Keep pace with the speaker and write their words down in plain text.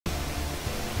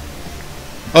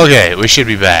Okay, we should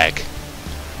be back.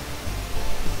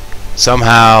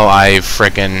 Somehow I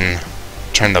frickin'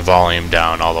 turned the volume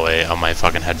down all the way on my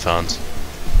fucking headphones.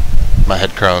 My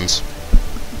headcrones.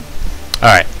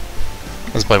 Alright.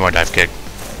 Let's play more Divekick.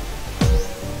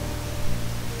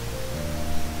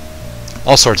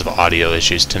 All sorts of audio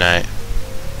issues tonight.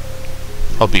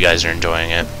 Hope you guys are enjoying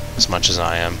it as much as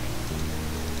I am.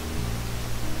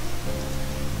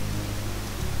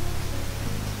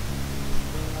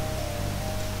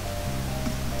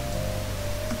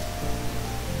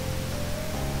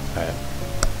 Alright.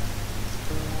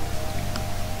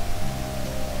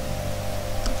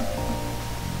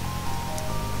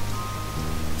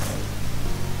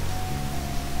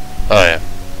 Oh yeah.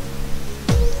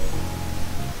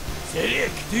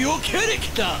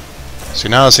 So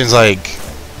now it seems like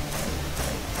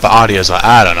the audio's like,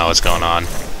 I don't know what's going on.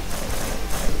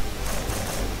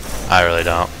 I really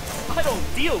don't. I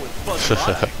don't deal with fuzzy.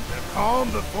 Calm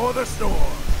before the storm.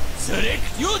 Select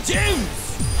your gems.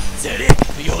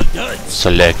 Select your duds.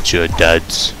 Select your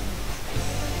duds.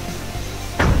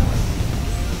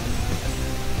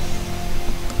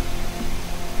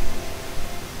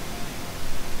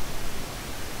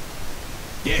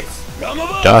 Yes, from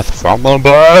above. Death from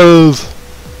above.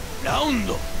 Round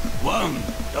one.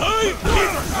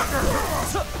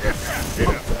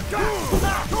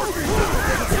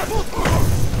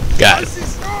 Got it.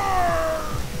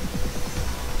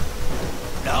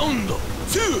 Round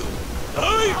two.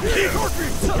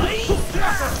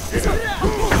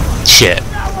 Shit.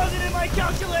 That wasn't in my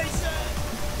calculation.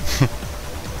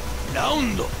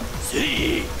 Round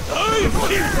three.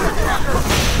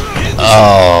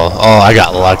 Oh, I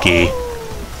got lucky.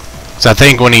 So I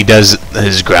think when he does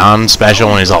his ground special,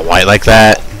 when he's all white like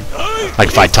that, like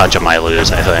if I touch him, I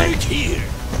lose, I think.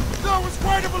 That was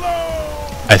quite a blow.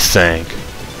 I think.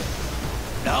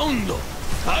 Round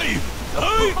five.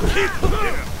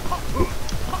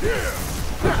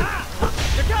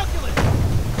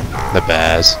 The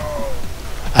Baz.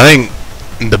 I think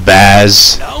the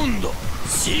Baz, Round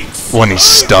six. when he's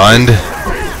stunned,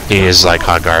 he is like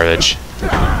hot garbage.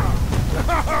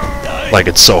 Like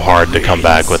it's so hard to come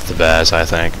back with the Baz, I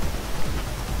think.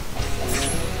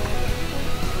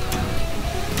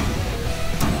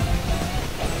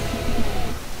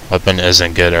 Weapon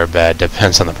isn't good or bad,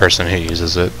 depends on the person who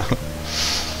uses it.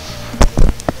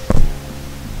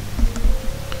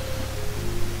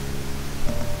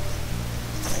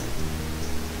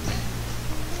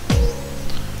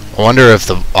 I wonder if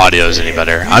the audio is any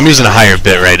better. I'm using a higher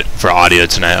bitrate for audio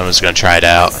tonight. I'm just gonna try it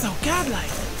out. So godlike.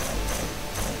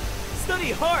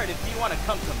 Study hard if you want to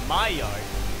come to my yard.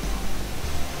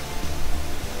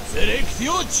 Select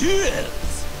your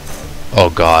jewels. Oh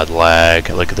god,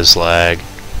 lag. Look at this lag.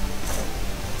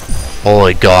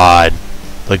 Holy god.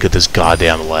 Look at this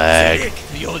goddamn lag.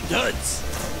 Select your duds.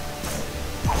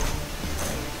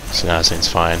 So now it seems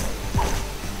fine.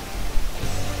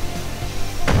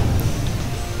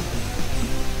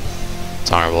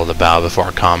 It's honorable to bow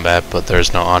before combat, but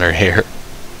there's no honor here.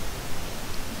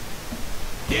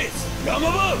 Yes, from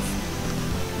above.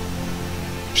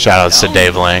 Shoutouts to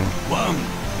Dave Lang One.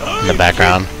 in the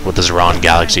background with his Ron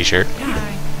Galaxy shirt.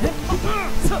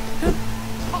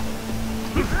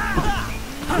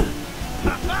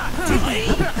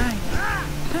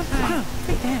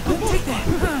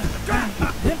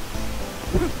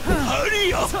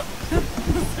 Hurry up.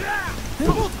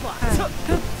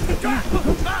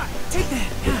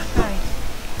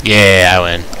 Yeah, I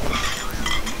win.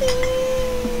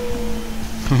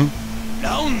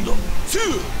 Round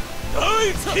two.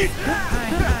 Divekick.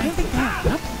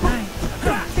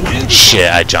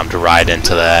 Shit, I jumped right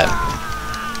into that.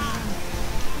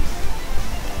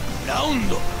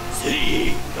 Round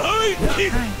three.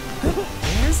 Divekick.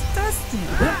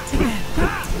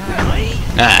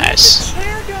 Nice.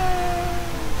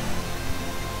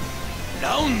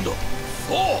 Round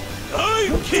four.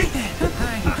 Divekick.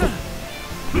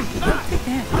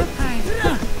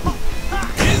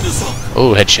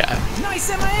 Oh, headshot. Nice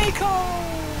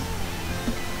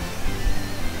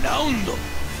Round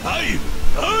five.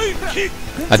 Divekick.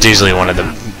 That's usually one of the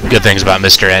good things about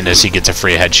Mr. End is he gets a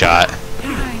free headshot.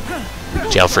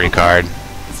 Jail free card.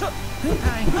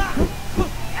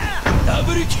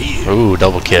 Double kill. Ooh,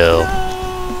 double kill.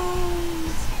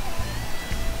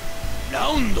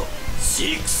 Round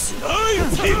six.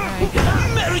 Divekick.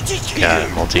 Magic kill. Got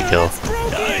it, multi-kill.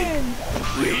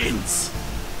 Dive wins.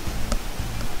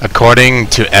 According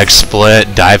to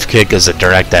XSplit, Divekick is a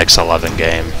DirectX 11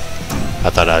 game. I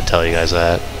thought I'd tell you guys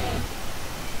that.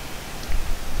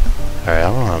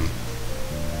 Alright,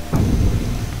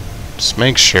 just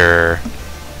make sure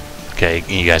Okay,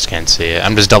 you guys can't see it.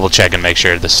 I'm just double checking, make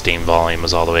sure the Steam volume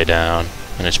was all the way down,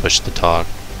 and just push the talk.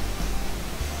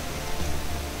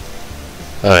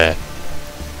 Oh yeah.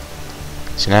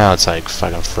 See, now it's like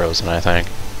fucking frozen, I think.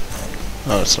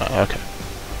 Oh, it's not. Okay.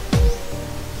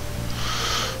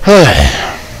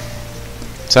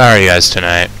 Sorry, guys,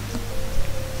 tonight.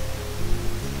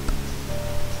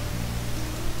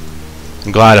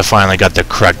 I'm glad I finally got the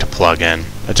correct plug-in.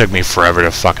 It took me forever to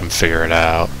fucking figure it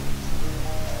out.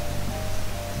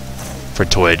 For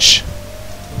Twitch.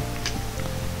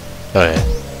 Oh yeah.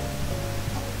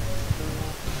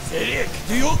 Select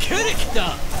your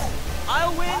character.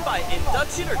 I'll win by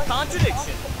induction or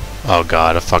contradiction. Oh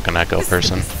god, a fucking echo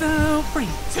person. So free.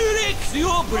 Select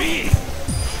your breed.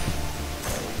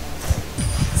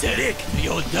 Select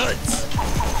your duds.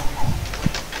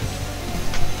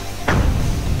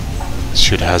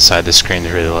 Shoot outside the screen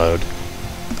to reload.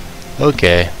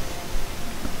 Okay.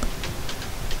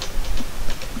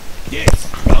 Yes,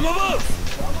 from above.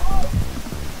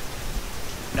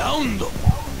 Round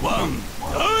 1.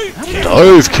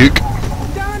 Dive kick.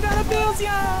 $1 bills,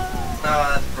 y'all. Oh,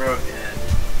 that's broken.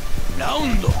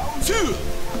 Round 2.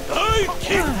 Dive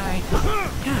kick.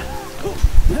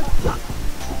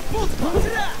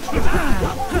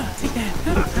 Take that.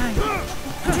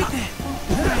 Take that.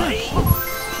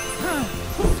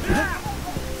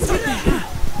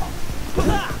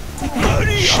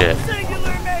 Shit.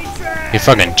 He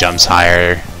fucking jumps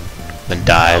higher than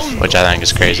dive, which I think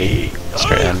is crazy.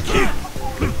 Straight in.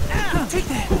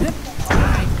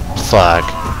 Fuck.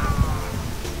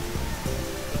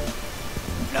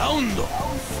 Round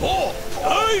 4.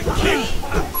 Dive kick.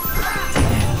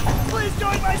 Please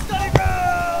join my study room.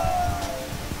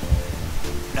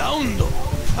 Round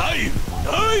 5.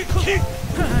 Dive kick.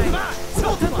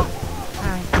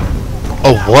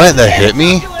 Oh, what? That hit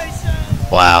me?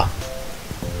 Wow.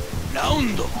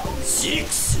 Round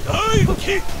 6. Dive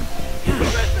kick.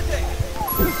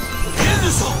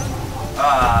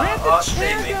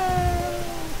 Save me.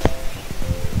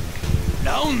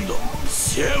 Round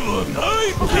 7.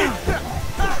 Dive kick.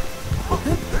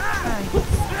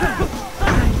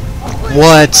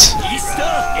 What?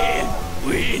 Easter and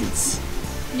wins.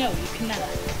 No, you cannot.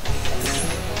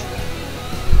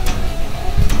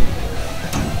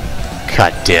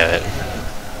 God damn it.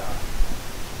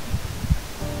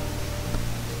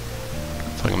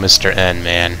 Fucking Mr. N,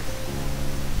 man.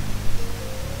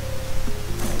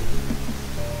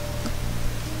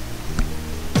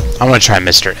 I'm gonna try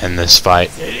Mr. N this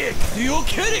fight. Select your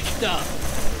character.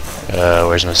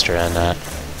 Where's Mr. N at?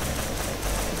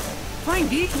 Fine,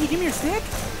 B, can you give me your stick?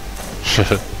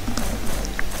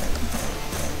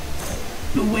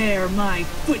 Where my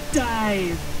foot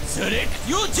dive. Select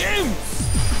your gems.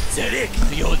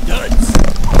 Select your duds.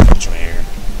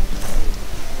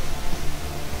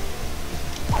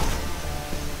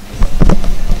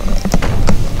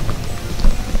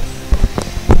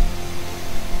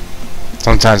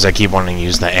 Sometimes I keep wanting to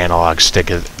use the analog stick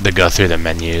to go through the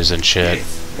menus and shit.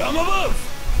 From above.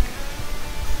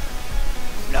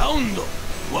 Round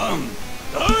 1.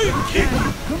 Dive kick.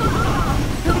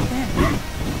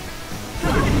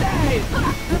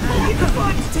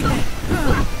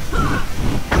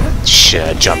 Shit,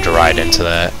 I jumped right into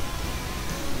that.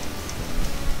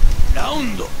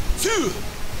 Round 2.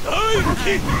 Dive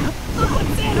kick.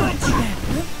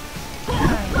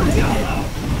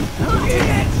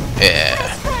 Yeah.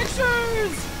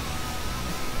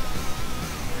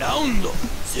 Round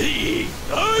 3.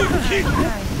 Dive kick.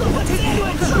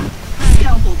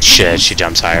 Shit, she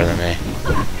jumps higher than me.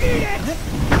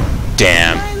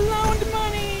 Damn. I loaned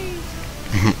money.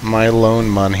 My loan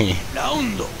money.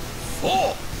 Round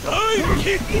 4. Dive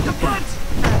kick. Eat the butt.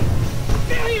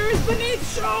 Failure is beneath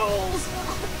shoals.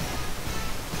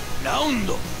 Round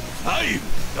 5.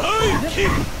 Dive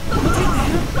kick.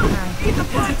 Eat the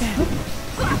butt.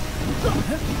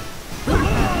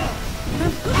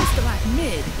 Just about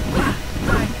mid.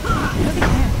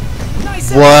 Nice.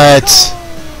 What?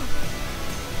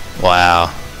 Wow.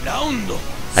 Round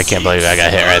I can't believe I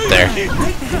got hit right there.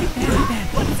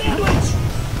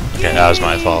 Okay, that was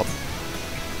my fault.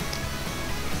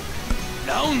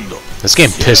 Round This game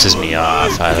pisses me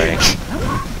off, I think.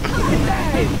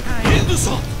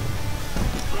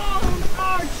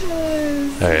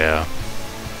 There you go.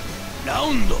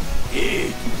 Round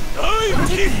 8. Dive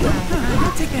kick.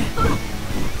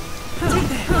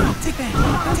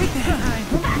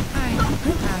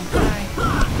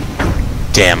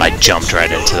 Damn, I jumped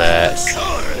right into that.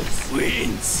 Taurus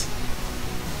wins.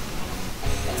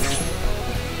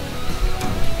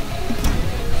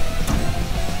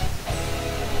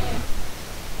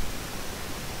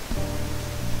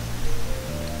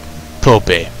 Pope.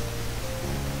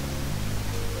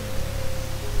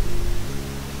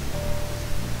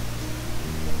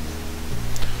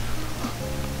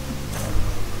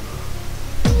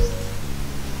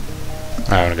 I'm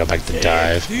gonna go back to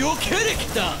dive.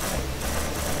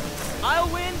 I'll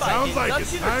win by Sounds like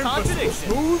it's induction or time for some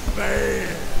contradiction. smooth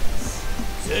bands.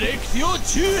 Select your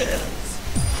jewels.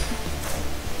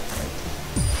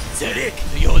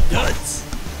 Select your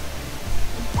duds.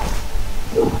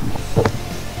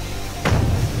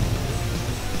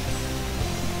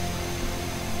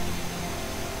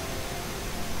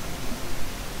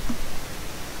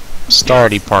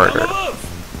 Starty parter.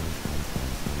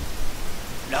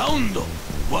 Round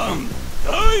one.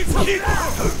 Dive kick.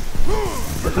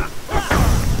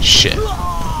 Shit.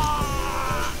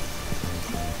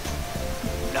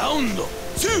 Round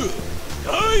two.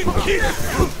 Dive kick.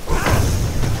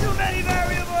 Too many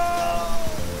variables.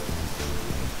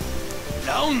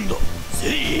 Round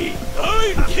three.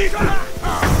 Dive kick.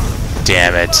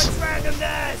 Damn it.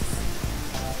 Randomness.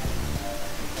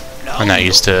 I'm not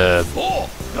used to Four.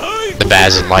 Dive the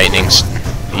Baz and Lightnings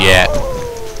yet.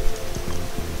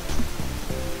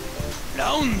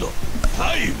 Round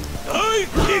five.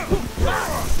 Dive kick.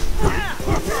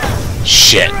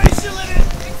 Shit. Duration limit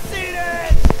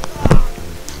exceeded.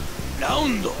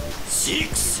 Round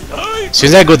six. Dive.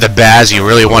 Seems like with the Baz, you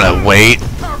really want to wait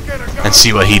How can a guy and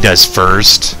see what he does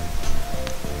first,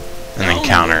 and then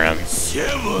counter him.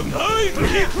 Seven. Dive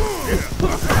kick.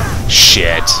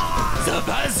 Shit. The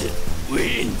Basil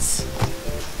wins.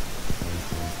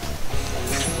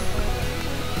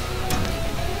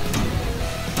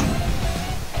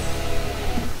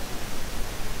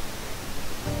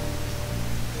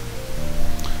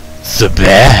 The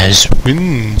Baz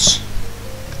wins.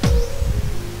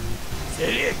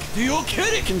 Select your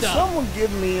character. Can someone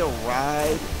give me a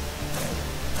ride?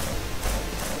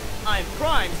 I'm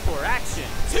primed for action.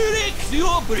 Select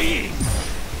your brain.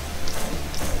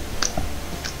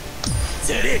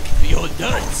 Select your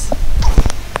duds.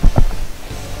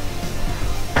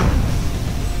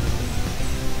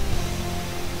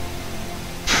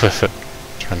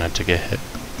 Try not to get hit.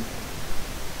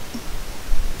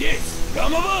 Yes,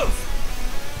 from above.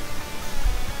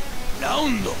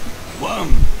 Round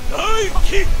one. Dive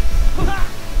kick.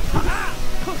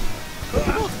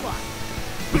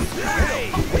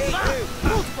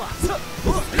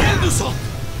 Hand shot.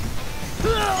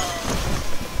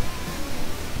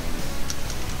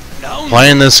 Round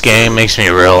Playing this game makes me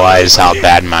realize how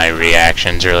bad my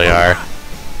reactions really are.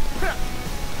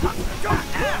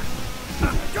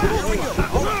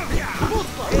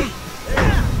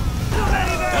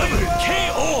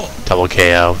 Double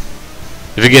KO.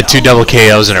 If you get 2 double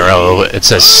KOs in a row, it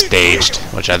says staged,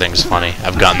 which I think is funny.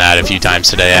 I've gotten that a few times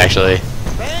today, actually.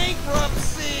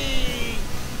 Bankruptcy!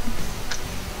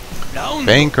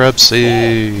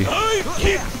 Bankruptcy. dive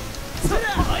kick.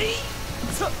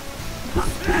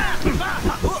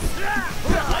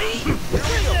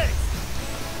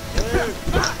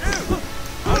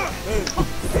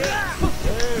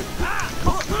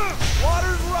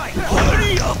 Water's right!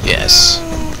 Hurry up. Yes.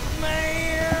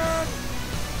 Man!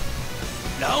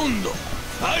 Round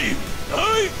five.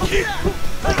 Dive kick.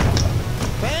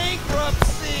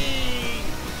 Bankruptcy!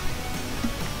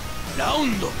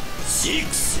 Round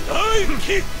six. Dive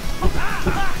kick.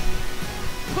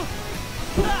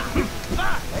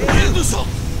 Hand shot.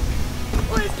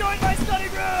 Please join my study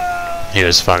room. He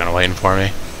was fucking waiting for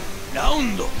me.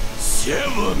 Round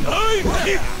seven. Dive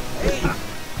kick.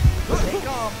 Stay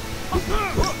calm.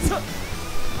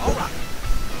 Alright.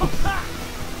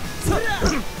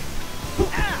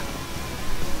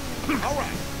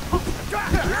 Alright.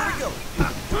 Here we go.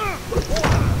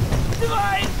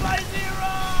 Divide by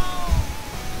zero.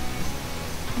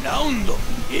 Round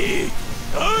eight.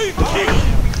 Dive kick.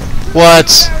 What?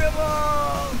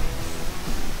 Terrible.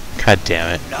 God damn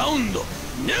it. Round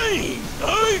nine.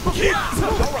 Dive kick.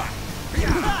 Alright.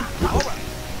 Alright.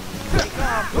 Stay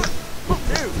calm.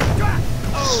 Two.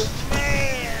 Oh,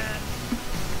 man!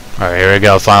 Alright, here we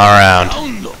go. Final round.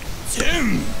 Round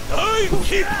 10. Dive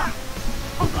kick.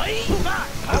 Alright.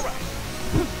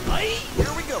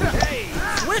 Here we go. Hey,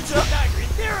 switch up.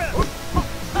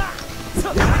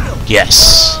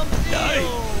 Yes. Dive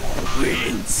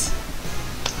wins.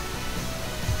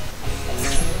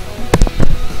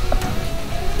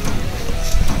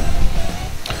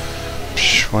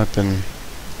 Psh, weapon.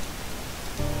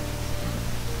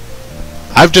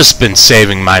 I've just been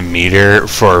saving my meter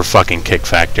for fucking kick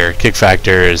factor. Kick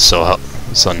factor is so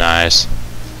nice.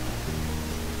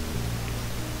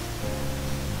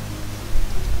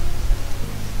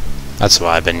 That's what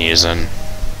I've been using.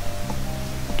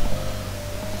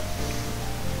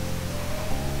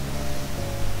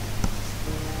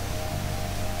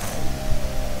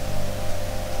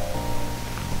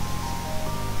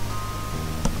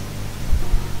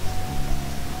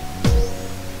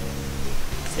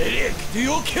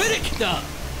 Diiiiiiiiiiiiiiiickだ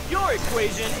Your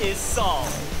equation is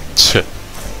solved.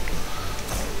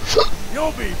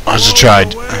 You'll be I just blown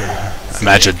tried. away.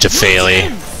 Imagine to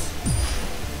failure.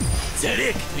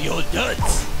 Select your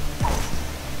duds.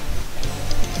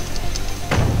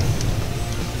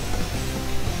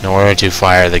 In order to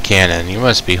fire the cannon, you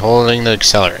must be holding the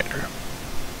accelerator.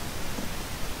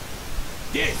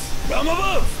 Yes, from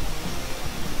above.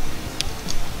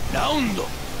 Round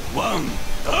 1.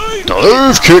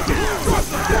 Dive kick!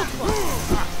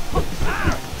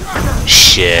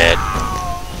 Shit.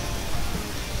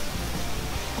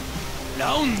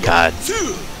 Round God.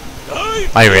 2.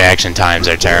 Dive. My reaction times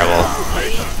are terrible.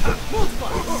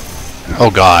 Oh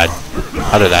god.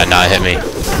 How did that not hit me?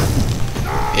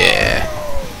 Yeah.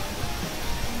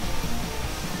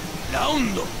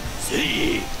 Round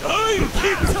 3. Dive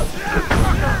kick.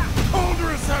 Cold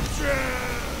reception.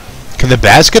 Can the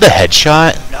bass get a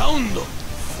headshot? Round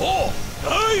 4.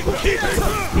 Dive kick.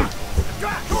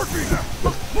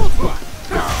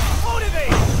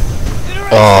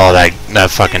 Oh, that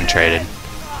fucking traded.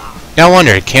 Now I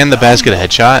wonder, can the bass get a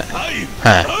headshot? Dive.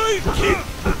 Huh. Dive kick.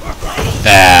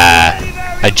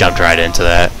 Ah, I jumped right into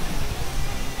that.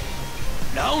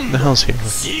 Round What the hell's here?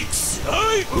 6.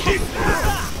 Dive kick.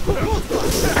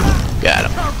 Got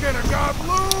him. How can a god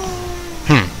lose?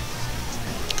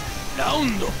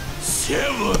 Round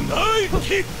 7. Dive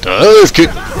kick. Dive kick.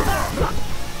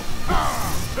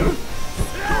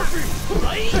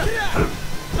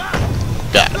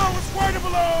 Got him. No, it's right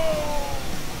below.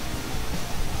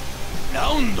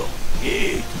 Round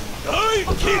 8. Dive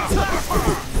kick.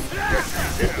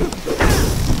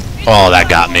 Oh, that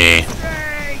got me.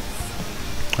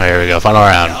 Oh, here we go. Final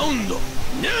round. Round 9.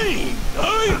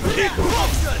 Dive kick.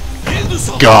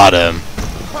 Got him.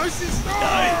 Spicy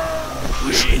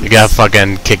star. You got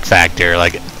fucking kick factor,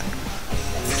 like,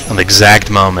 on the exact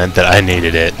moment that I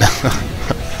needed it.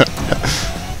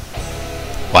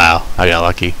 Wow, I got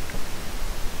lucky.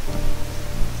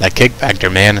 That kick factor,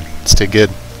 man, it's too good.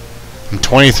 I'm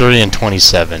 23 and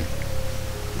 27.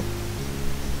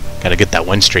 Gotta get that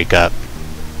win streak up.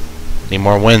 Need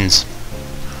more wins.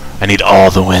 I need all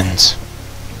the wins.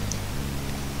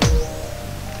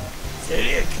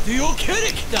 Select your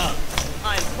character.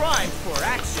 I'm primed for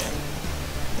action.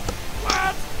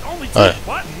 What? Only Uh. 2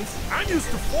 buttons? I'm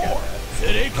used to 4.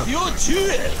 Select your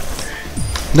jewel.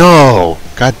 No!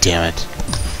 God damn it.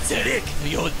 Select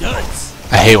your duds.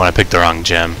 I hate when I pick the wrong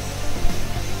gem.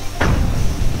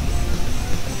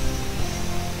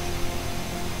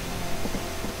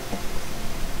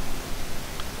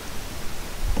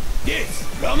 Yes,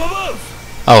 from above.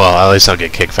 Oh well, at least I'll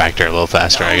get kick factor a little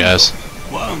faster, I guess.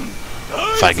 1.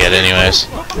 If I get it anyways.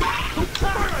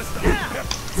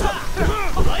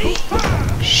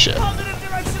 Shit. Positive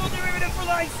directional derivative for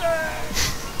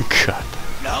license. God.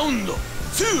 Round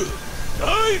 2.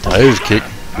 Dive. Dive kick.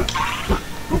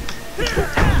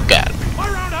 Got him. My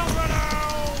roundhouse run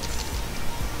out.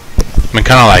 I'm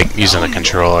kinda like using the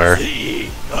controller.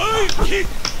 3. Dive kick.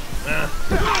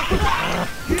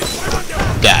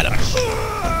 Got him.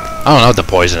 I don't know what the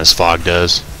poisonous fog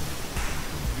does.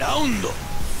 Round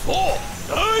 4.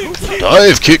 Dive kick.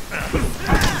 Dive kick.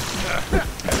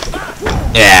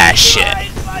 Yeah, shit.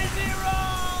 By 0.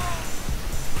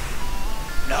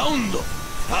 Round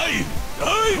 5.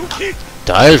 Dive kick.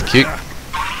 Dive kick.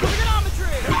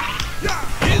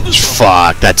 Trigonometry.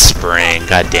 Fuck, that spring.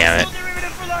 God damn it.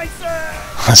 Derivative for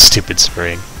license. Stupid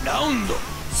spring. Round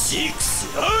 6.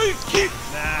 Dive kick.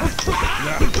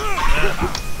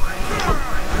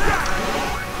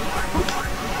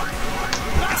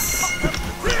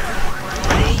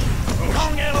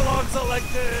 Wrong analog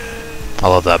selected. I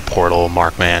love that portal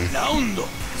Markman. Round.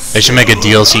 They should make a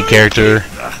DLC character.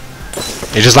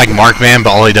 It's just like Markman, but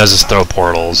all he does is throw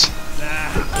portals.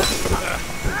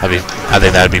 I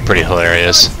think that'd be pretty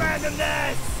hilarious.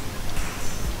 Randomness.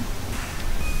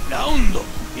 Round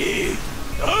 8.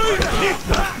 Dive kick.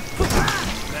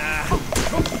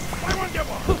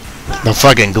 The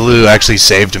fucking glue actually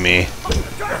saved me.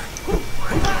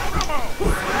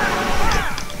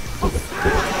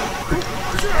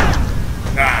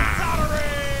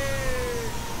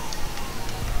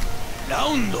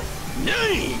 Round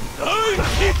 9.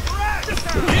 Dive kick.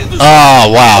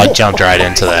 Oh wow, I jumped right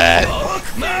into that.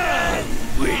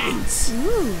 Rockman wins.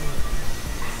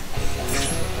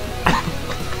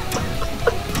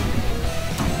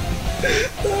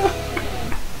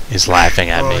 He's laughing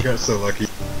at Oh, I me. got so lucky.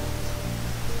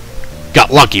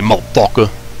 Got lucky, motherfucker.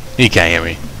 You can't hear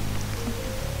me.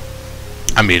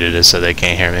 I muted it so they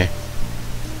can't hear me.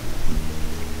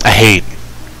 I hate.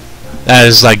 That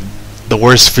is like the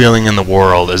worst feeling in the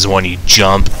world is when you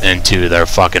jump into their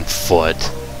fucking foot.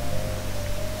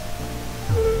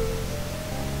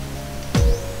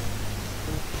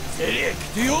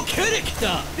 Select your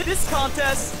character. This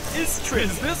contest is tricky.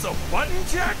 Is this a button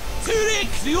check?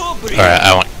 Select your brain. Alright,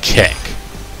 I want kick.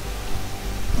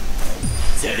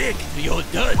 Select your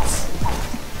duds.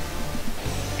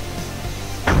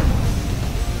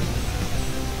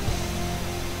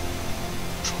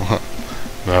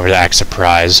 Remember to act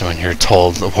surprised when you're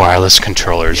told the wireless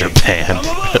controllers are banned.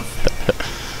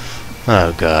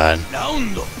 Oh god.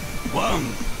 Round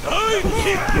 1.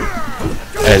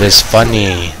 It is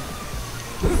funny.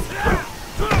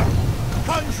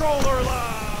 Controller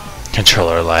lag.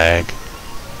 Controller lag.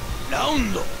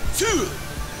 Round 2.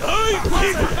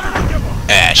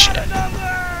 Ah, shit.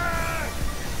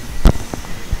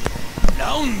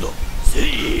 Round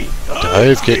 3.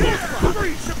 Dive kick.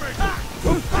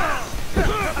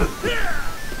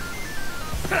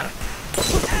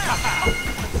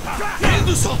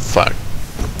 Fuck.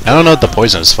 I don't know what the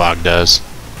poisonous fog does.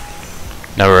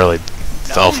 Never really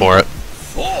fell for it.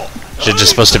 Is it just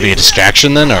supposed to be a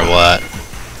distraction then, or what?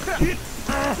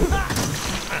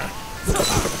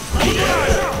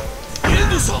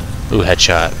 Ooh,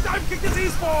 headshot. Divekick is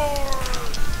E-Sport.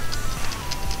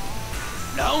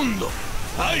 Round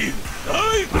 5.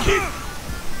 Divekick.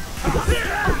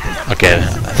 Okay,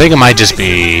 I think it might just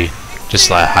be just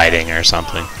like hiding or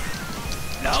something.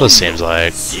 That's what it seems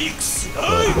like. 6.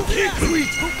 Divekick.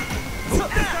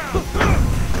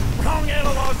 Kong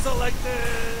analog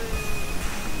selected.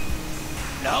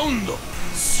 Round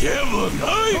 7.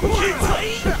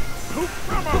 Divekick.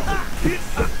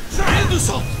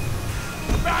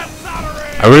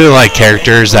 I really like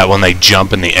characters that when they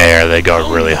jump in the air, they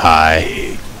go really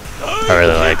high. I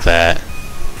really like that.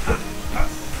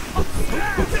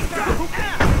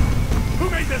 Who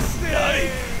made this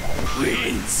stick?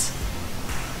 Wins.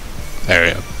 There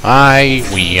we go. I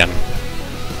win.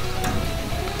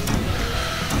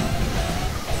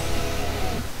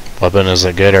 Weapon, is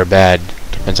it good or bad?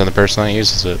 Depends on the person that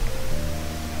uses it.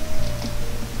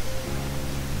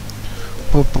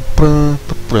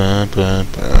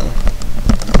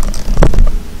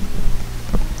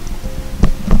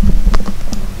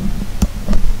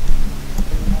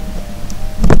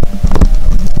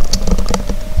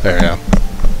 There we go.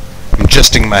 I'm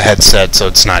adjusting my headset so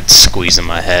it's not squeezing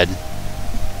my head.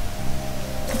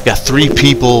 Got 3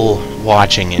 people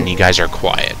watching and you guys are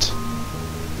quiet.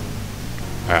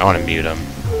 Alright, I want to mute them.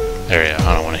 There you go.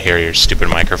 I don't want to hear your stupid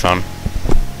microphone.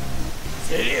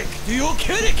 Select your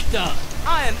character.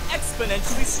 I am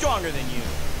exponentially stronger than you.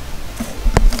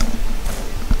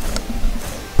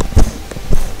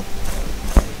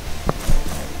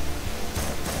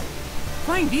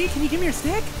 Flying V, can you give me your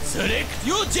stick? Select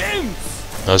your gems.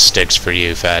 No sticks for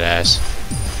you, fat ass.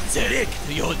 Select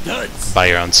your duds. Buy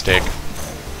your own stick.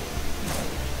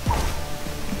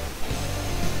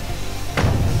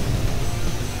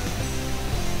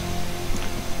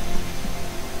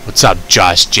 What's up,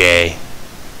 Josh J?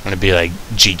 I'm gonna be like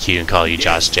GQ and call you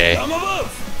Josh J. From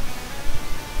above.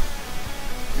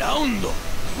 Round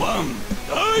 1.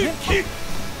 Divekick.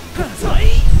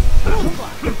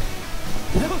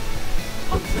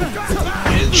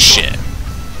 Shit.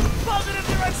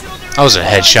 That was a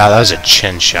headshot. That was a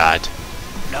chin shot.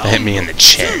 That hit me in the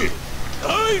chin.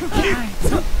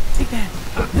 Take that.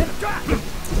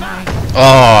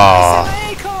 Oh,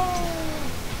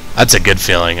 that's a good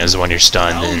feeling. Is when you're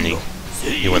stunned and you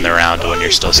win the round when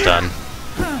you're still stunned.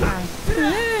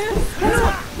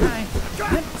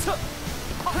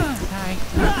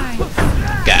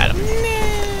 Got him.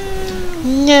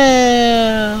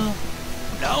 No.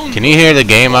 Can you hear the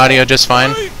game audio just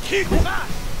fine?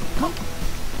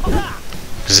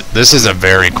 Because this is a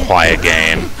very quiet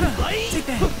game.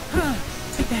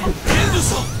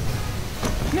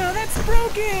 No, that's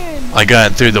broken. I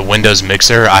got through the Windows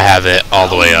mixer. I have it all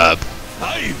the way up.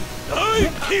 I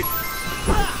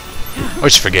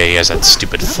always forget he has that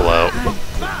stupid float.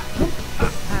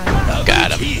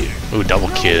 Got him. Ooh, double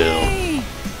kill.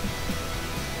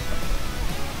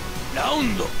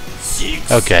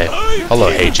 Okay. Hello,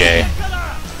 Hey Jay.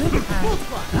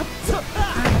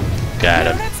 Got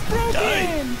him.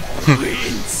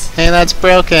 Hey, that's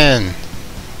broken.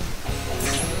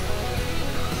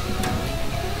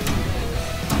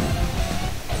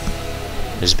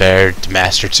 It's better to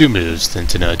master 2 moves than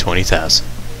to know 20,000.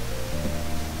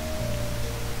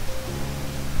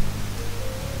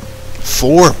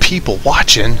 4 people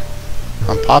watching.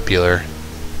 I'm popular.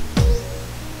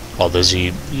 Oh, does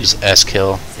he use S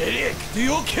kill?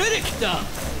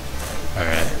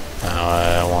 Alright. Now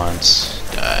I want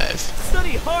dive.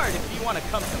 Study hard if you want to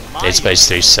come to my Dead Space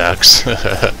 3 sucks.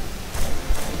 Yeah,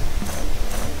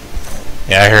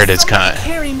 I heard it's kind of.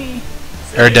 Carry me.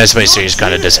 I heard Dead Space 3 is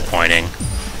kind of disappointing.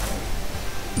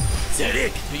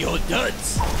 Select your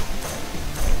duds.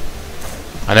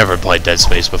 I never played Dead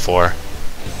Space before.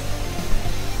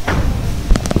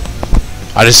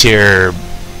 I just hear,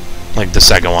 like, the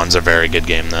second one's a very good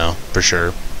game, though, for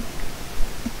sure.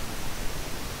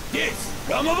 Yes,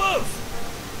 from above.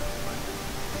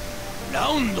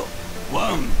 Round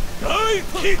 1.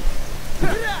 Divekick.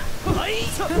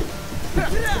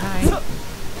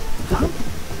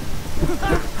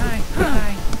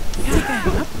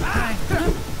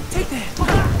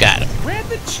 Got him. Where'd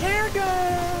the chair go?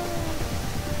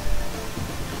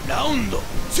 Round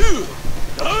 2.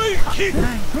 Divekick.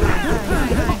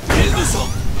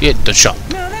 Get the shot.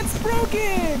 No, that's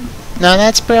broken. No,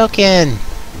 that's broken.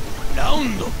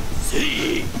 Round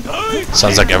 3. Divekick.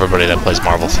 Sounds like everybody that plays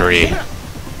Marvel 3.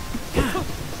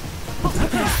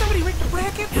 Somebody rig the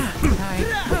bracket.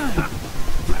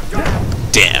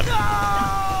 Damn.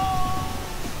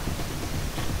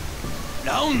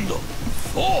 Round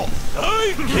 4.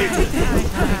 Divekick.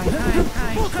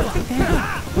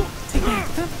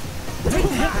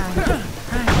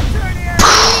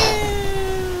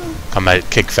 I'm at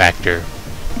kick factor.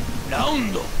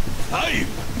 Round 5.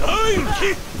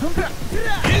 Divekick.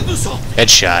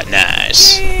 Headshot,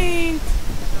 nice.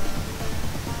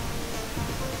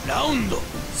 Round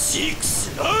 6.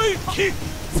 Divekick.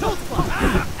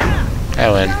 I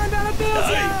win.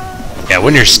 Yeah,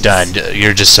 when you're stunned,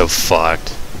 you're just so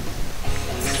fucked.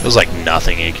 There's like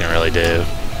nothing you can really do.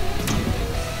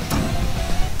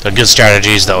 The good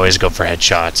strategy is to always go for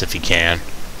headshots if you can.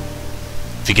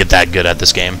 If you get that good at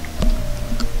this game.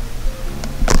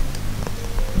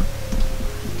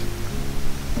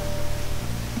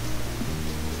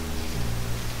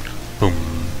 Boom.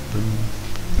 Boom.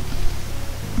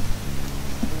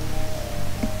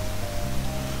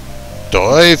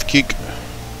 Dive kick.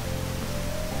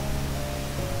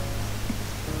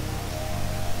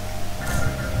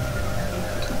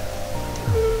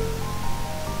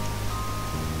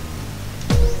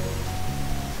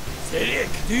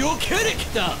 Select your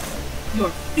character. Your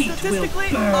feet will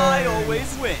burn. I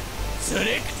always win.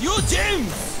 Select your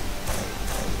gems.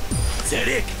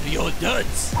 Select your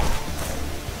duds.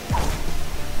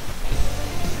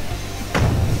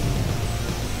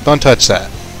 Don't touch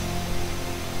that.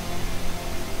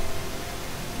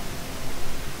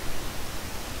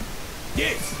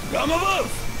 Yes, from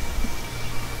above.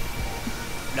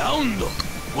 Round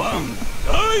 1.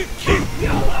 Divekick.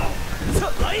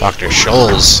 Dr.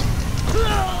 Scholl's.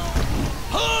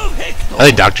 Perfect. I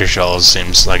think Dr. Scholl's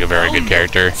seems like a very good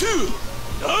character. 2.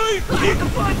 Divekick.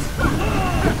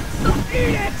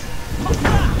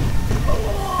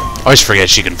 I always forget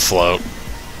she can float.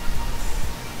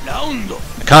 Round.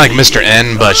 Kind of like Mr.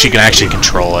 N, but she can actually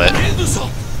control it. Achilles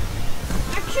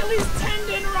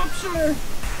tendon rupture.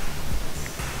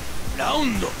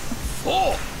 Round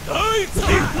 4.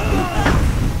 Divekick.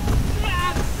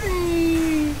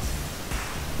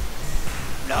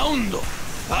 Round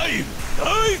 5.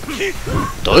 Divekick.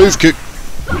 Dive kick.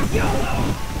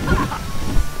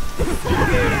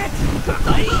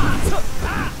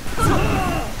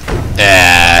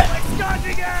 Yeah.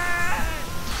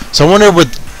 So I wonder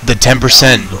with the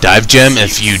 10% dive gem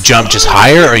if you jump just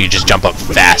higher or you just jump up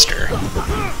faster.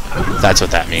 That's what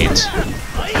that means.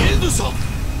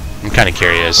 I'm kind of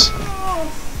curious.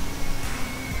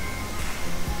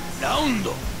 Round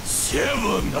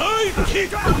 7.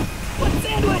 Divekick.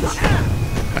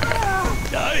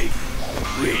 Dive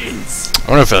wins. I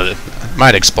wonder if it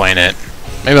might explain it.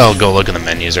 Maybe I'll go look in the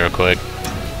menus real quick.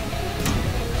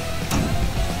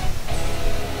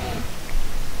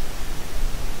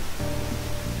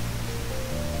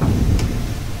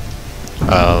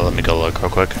 Let me go look real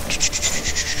quick.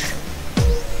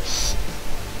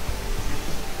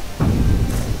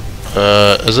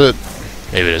 Is it?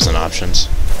 Maybe it isn't options.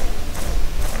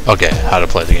 Okay, how to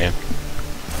play the game.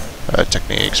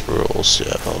 Techniques, rules,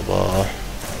 yeah, blah blah blah.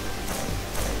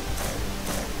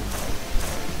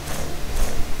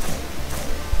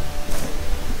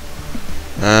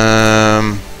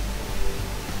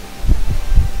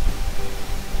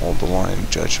 Hold the line,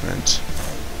 judgment.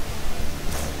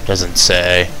 Doesn't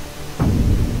say.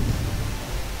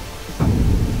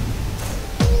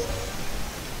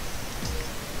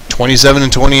 $27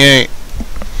 and $28.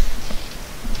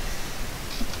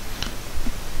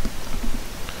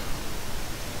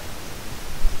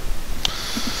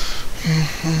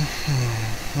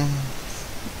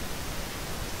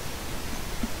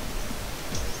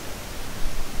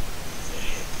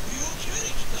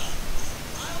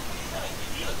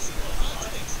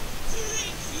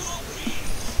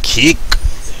 Kick.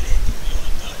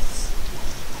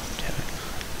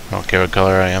 I don't care what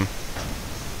color I am.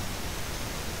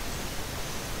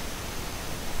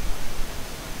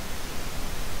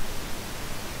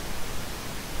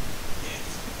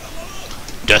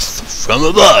 Death from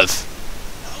above.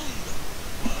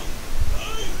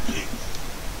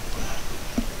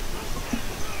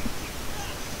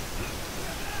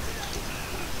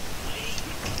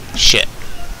 Shit.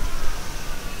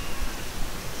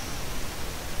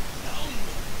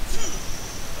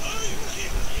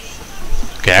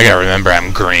 Okay, I gotta remember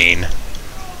I'm green.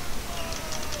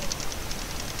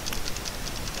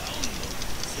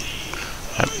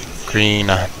 Green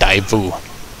Daivu.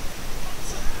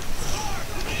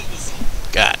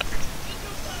 Got it.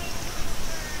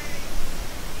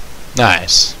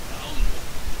 Nice.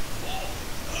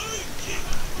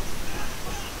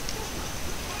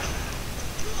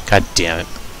 God damn it.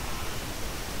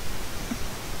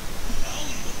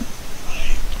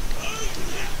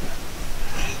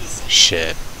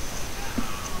 Shit.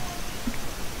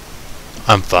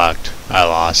 I'm fucked. I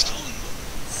lost.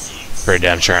 Pretty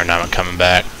damn sure I'm not coming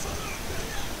back.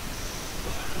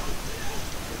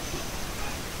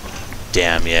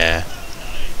 Damn, yeah.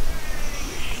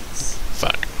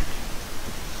 Fuck.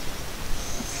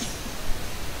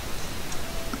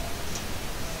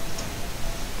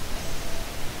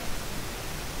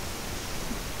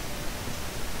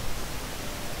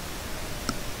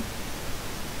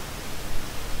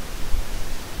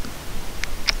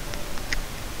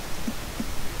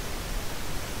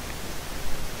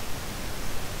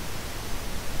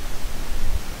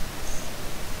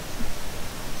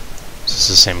 Is this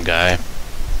the same guy?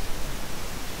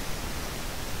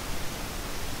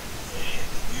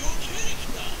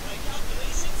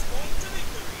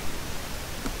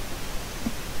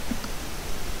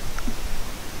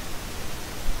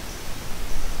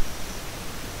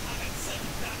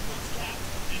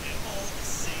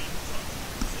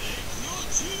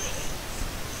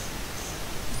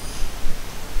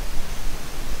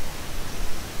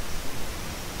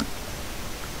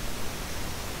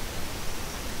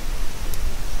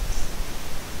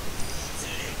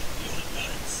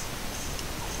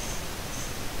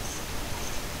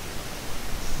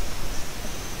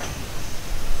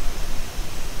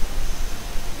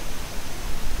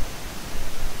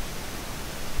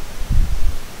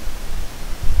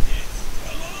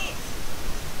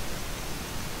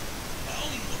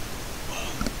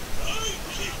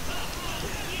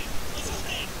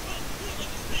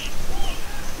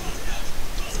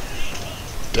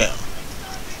 Damn.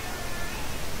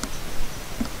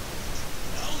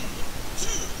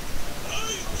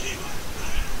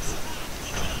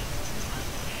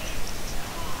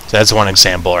 So that's one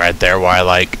example right there where I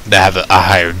like to have a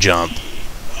higher jump.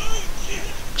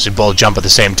 Because you both jump at the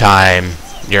same time,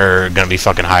 you're gonna be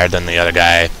fucking higher than the other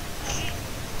guy.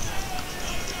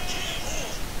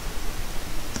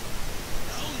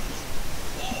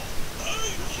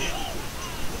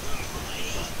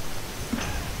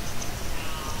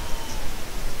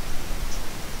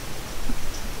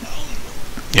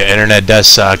 Yeah, internet does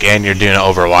suck, and you're doing it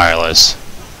over wireless.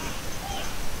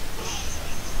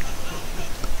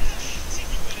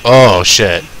 Oh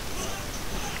shit.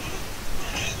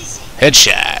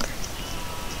 Headshot.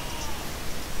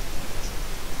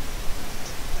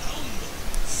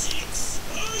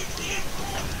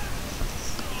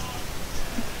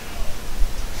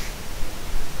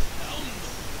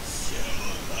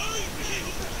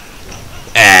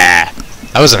 Ah,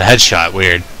 that wasn't a headshot.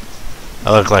 Weird. That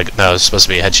looked like that was supposed to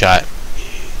be a headshot.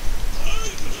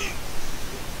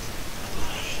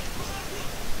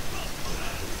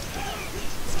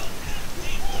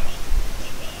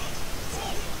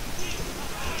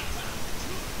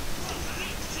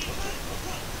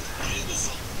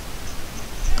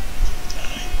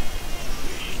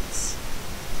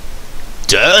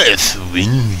 Death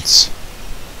wins.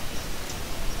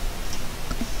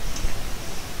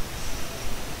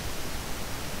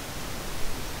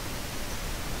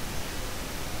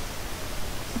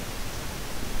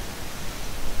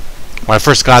 When I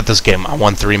first got this game, I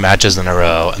won 3 matches in a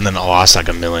row, and then I lost like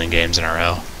a million games in a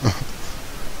row.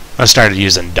 I started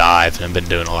using Dive, and I've been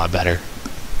doing a lot better.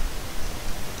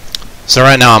 So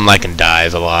right now I'm liking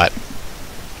Dive a lot.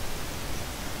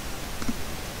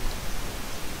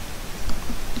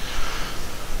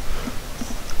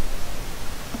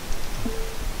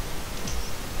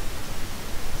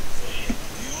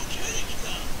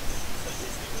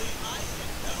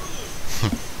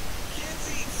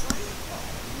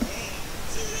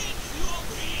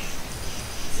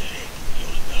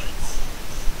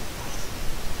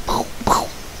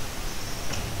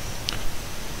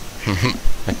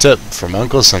 A tip from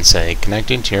Uncle Sensei,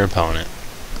 connecting to your opponent.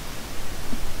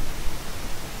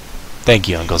 Thank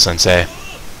you, Uncle Sensei.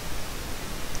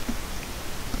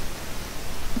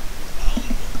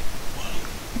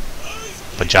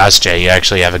 But Josh J, you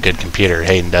actually have a good computer.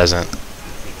 Hayden doesn't.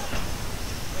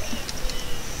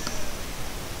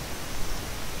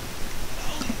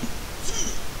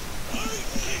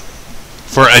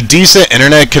 For a decent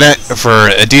for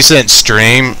a decent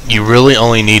stream, you really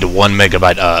only need 1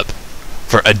 megabyte up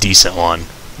for a decent one.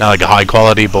 Not like a high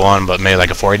quality one, but maybe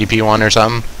like a 480p one or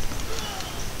something.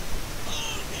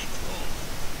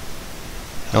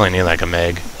 You only need like a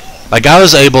meg. Like, I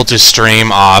was able to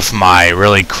stream off my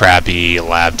really crappy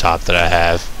laptop that I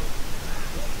have.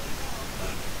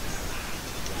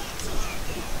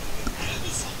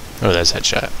 Oh, that's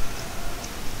headshot.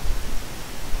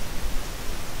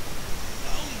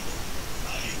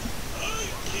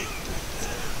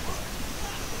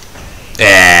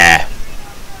 Yeah.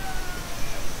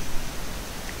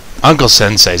 Uncle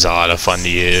Sensei's a lot of fun to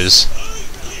use.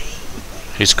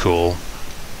 He's cool.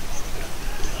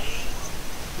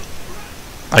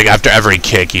 Like, after every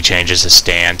kick, he changes his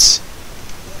stance.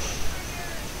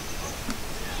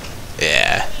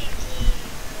 Yeah.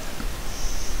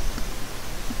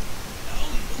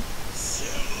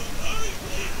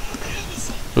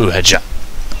 Ooh, headshot.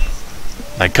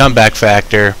 Like, comeback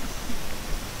factor.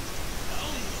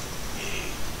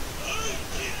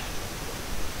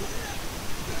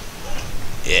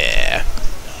 Yeah.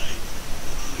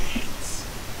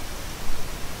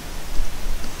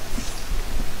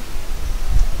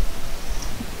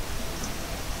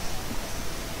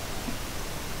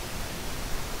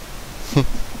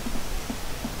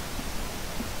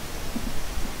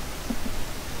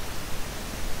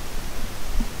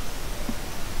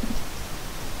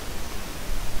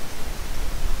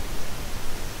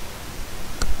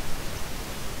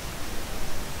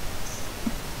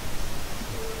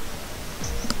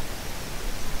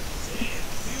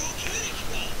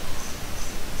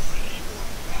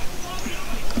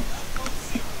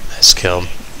 S-Kill.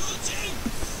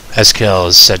 S-Kill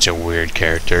is such a weird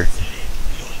character.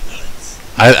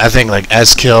 I think like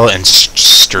S-Kill and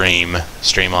Stream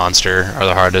Monster are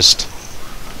the hardest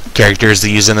characters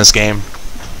to use in this game.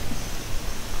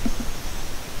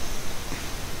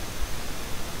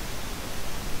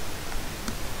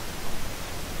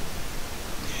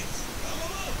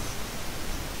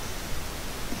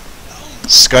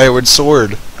 Skyward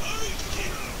Sword.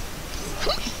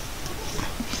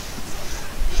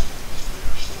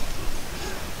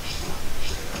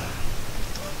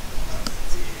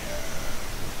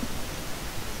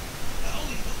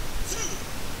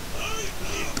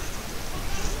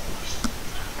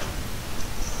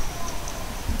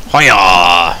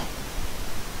 Hoya!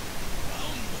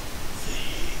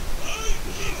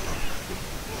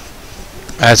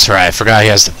 That's right, I forgot he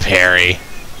has the parry.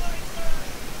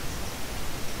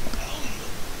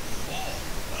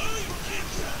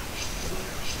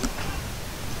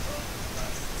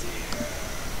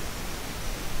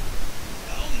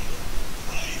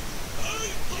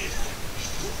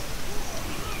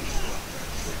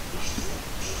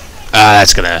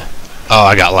 That's gonna... Oh,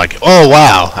 I got lucky. Oh,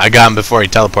 wow! I got him before he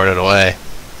teleported away.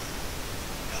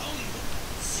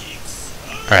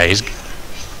 Alright, he's...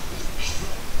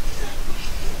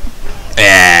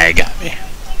 Yeah, he got me.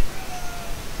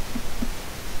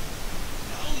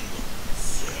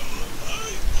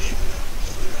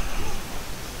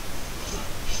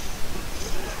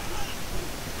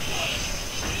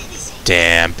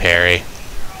 Damn, parry.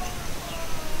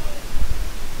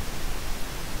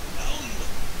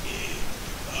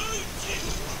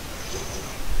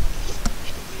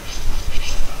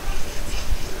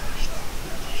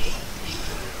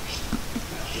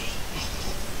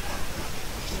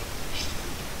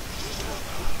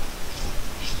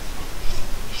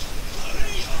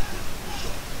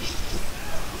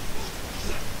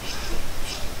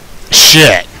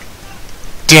 Shit!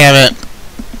 Damn it!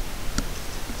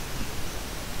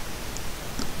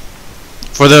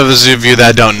 For those of you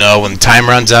that don't know, when time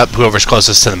runs up, whoever's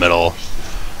closest to the middle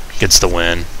gets the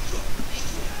win.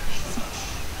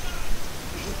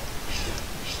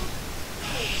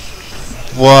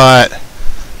 What?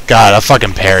 God, a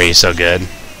fucking parry is so good.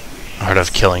 Art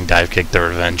of Killing Divekick the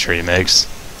Revenge remix.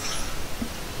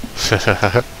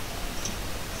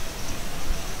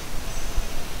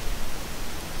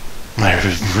 My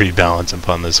rebalance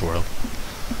upon this world.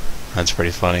 That's pretty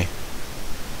funny.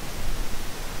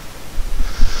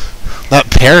 That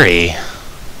parry.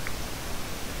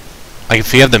 Like,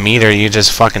 if you have the meter, you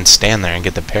just fucking stand there and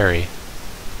get the parry.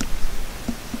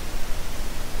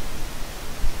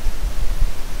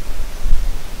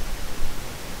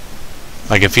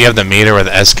 Like, if you have the meter with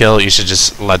S-Kill, you should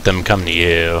just let them come to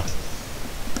you.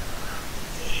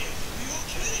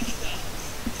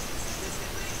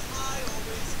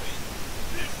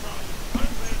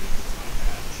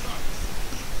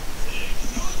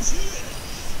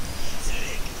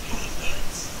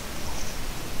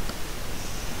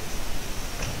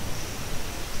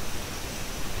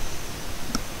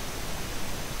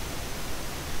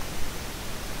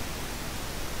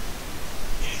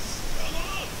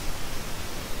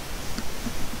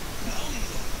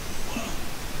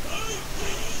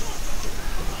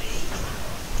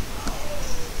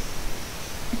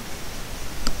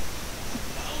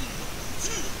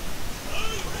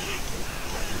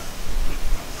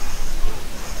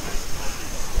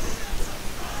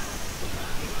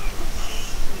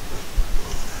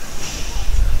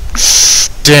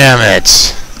 Damn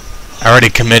it! I already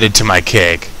committed to my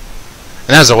kick. And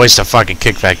that was a waste of fucking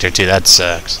kick factor too, that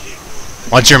sucks.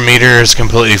 Once your meter is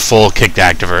completely full, kick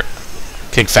factor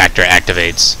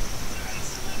activates.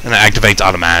 And it activates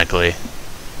automatically.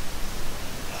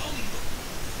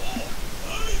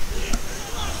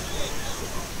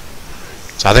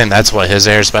 So I think that's what his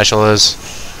air special is.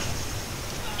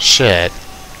 Shit.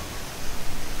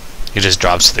 He just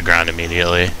drops to the ground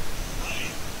immediately.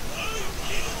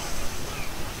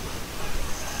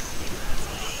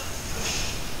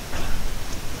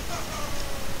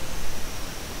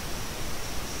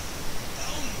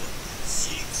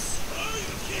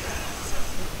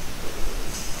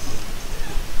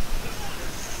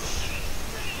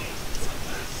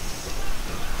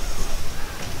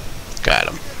 Got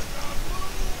him.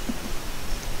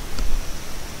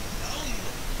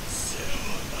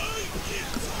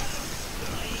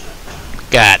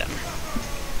 Got him.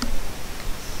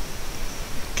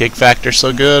 Kick factor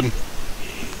so good.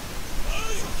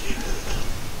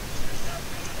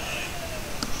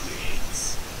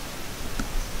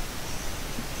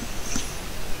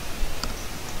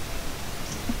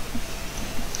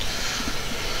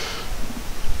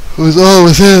 It was all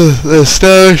within the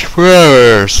established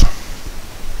parameters.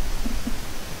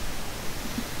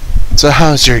 So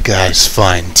how's your guys'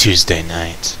 fine Tuesday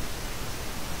night?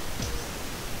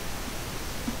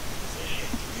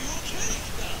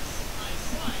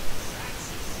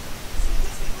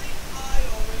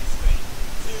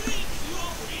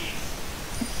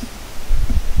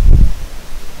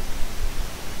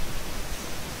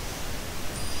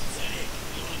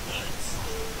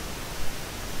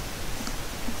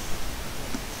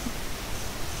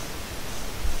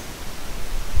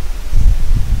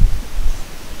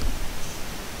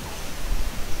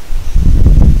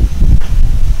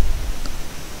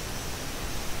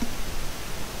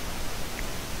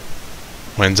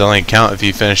 Wins only count if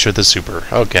you finish with a super.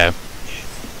 Okay.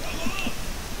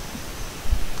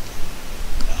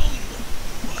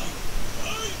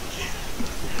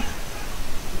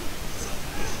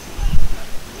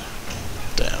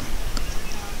 Damn.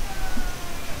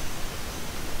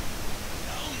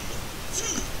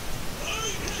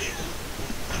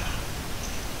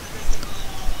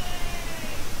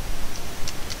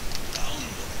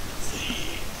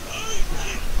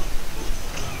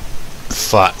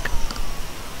 Fuck.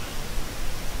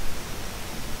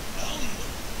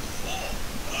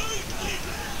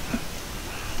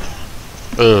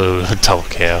 Ooh, double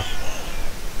KO.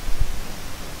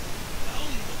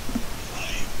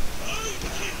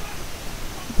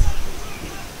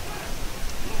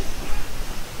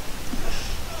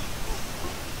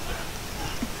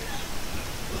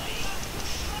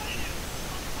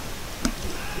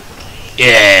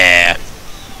 Yeah.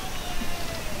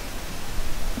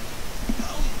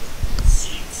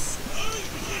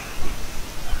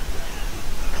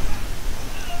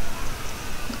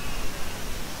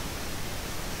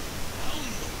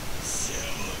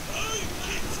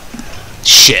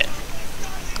 Shit.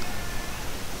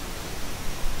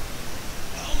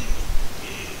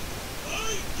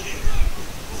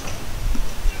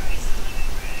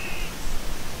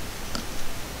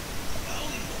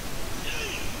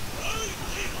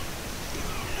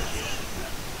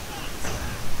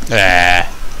 Ah.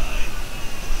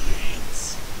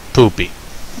 Poopy.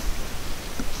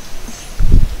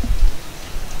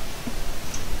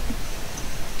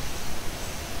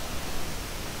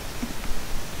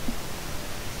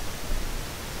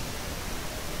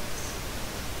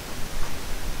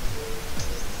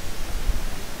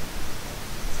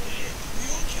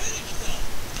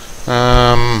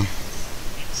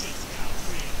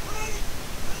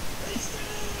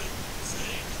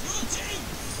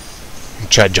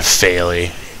 Tried to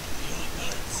faily.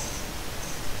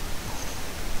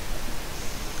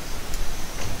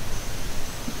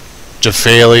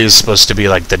 Jafali is supposed to be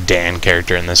like the Dan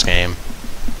character in this game.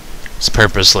 It's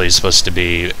purposely supposed to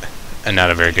be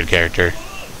not a very good character.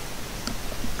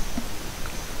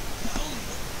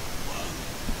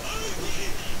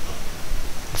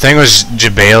 The thing with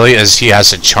Jabali is he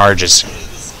has to charge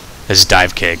his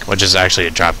dive kick, which is actually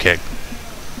a drop kick.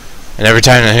 And every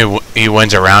time he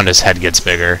wins a round, his head gets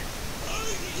bigger.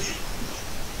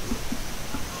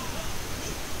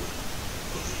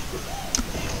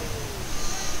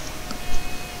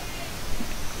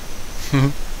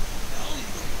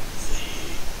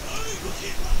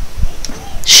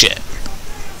 Shit.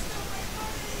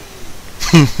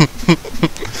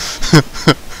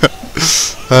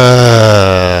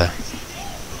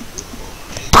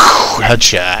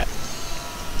 Headshot.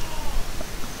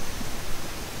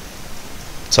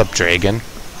 What's up, Dragon?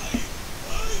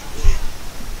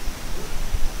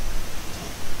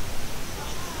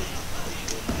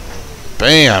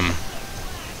 Bam!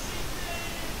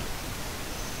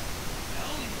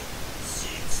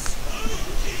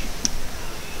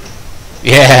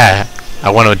 Yeah!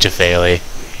 I won with Jafali.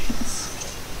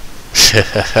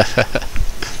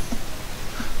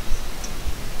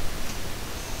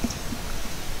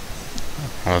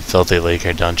 I'm a filthy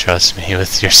leaker, don't trust me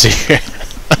with your secret.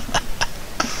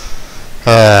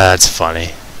 That's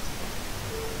funny.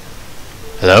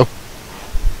 Hello?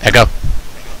 Echo?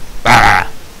 Ah!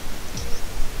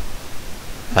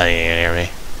 I think you can hear me.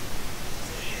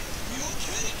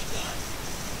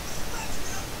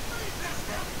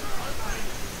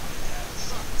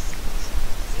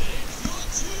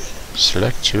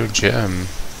 Select your gem.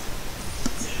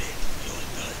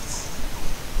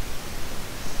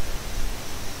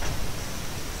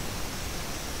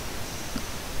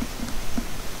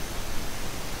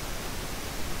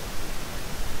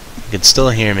 You can still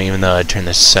hear me even though I turn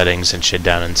the settings and shit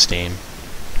down in Steam.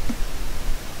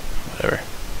 Whatever.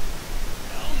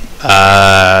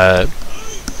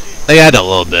 They add a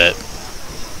little bit.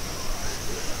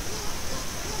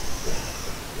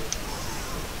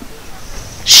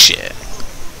 Shit.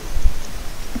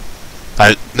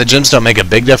 The gems don't make a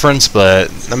big difference, but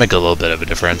they make a little bit of a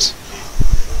difference.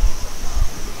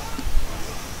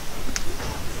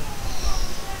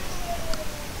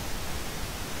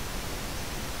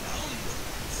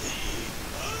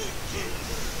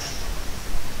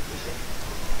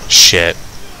 Shit.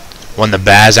 When the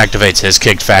Baz activates his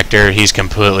kick factor, he's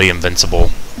completely invincible.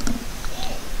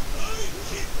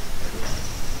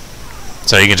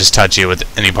 So he can just touch you with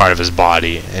any part of his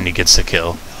body, and he gets the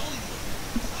kill.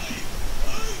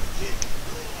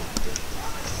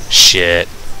 Shit.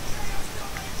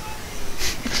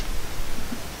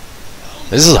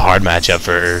 This is a hard matchup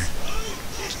for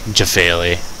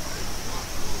Jafali,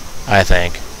 I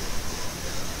think.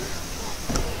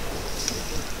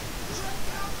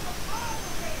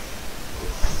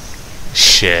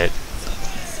 Shit.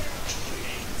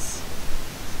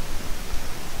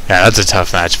 Yeah, that's a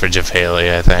tough match for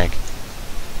Jafali, I think.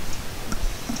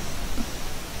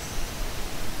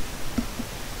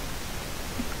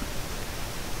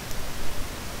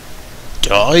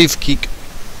 Divekick.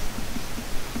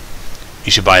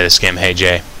 You should buy this game, hey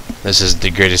Jay. This is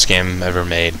the greatest game ever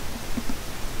made.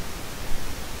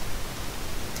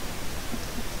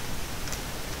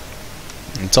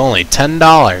 It's only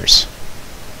 $10.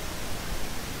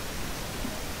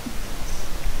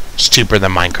 It's cheaper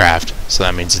than Minecraft, so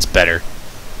that means it's better.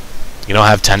 You don't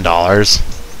have $10?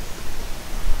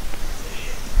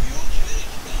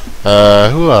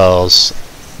 Who else?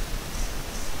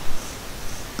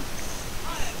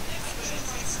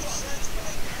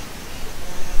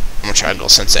 I'm gonna try to go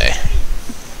Sensei.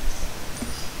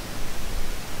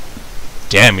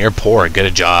 Damn, you're poor.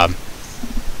 Good job.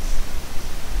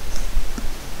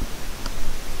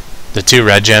 The two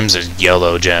red gems is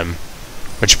yellow gem,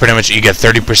 which pretty much you get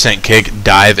 30% kick,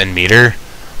 dive, and meter,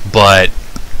 but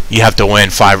you have to win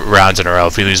 5 rounds in a row.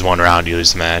 If you lose one round, you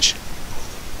lose the match.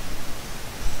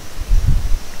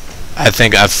 I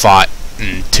think I've fought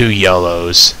 2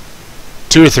 yellows.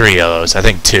 2 or 3 yellows. I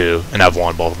think 2, and I've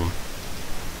won both of them.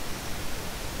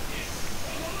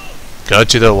 Go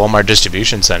to the Walmart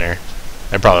distribution center.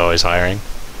 They're probably always hiring.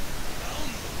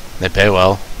 They pay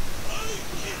well.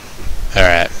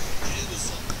 Alright.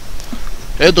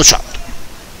 Headshot.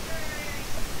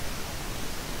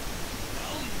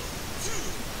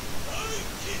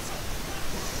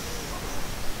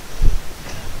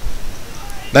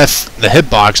 The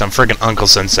hitbox on friggin' Uncle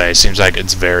Sensei seems like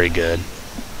it's very good.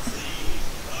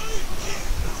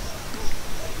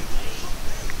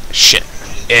 Shit.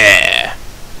 Yeah.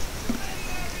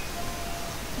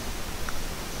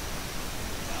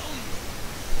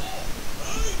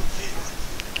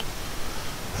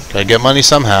 Gotta get money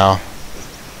somehow.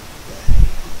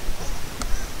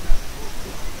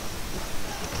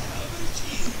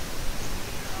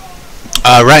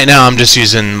 Right now I'm just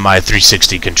using my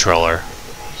 360 controller.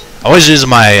 I was using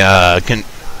my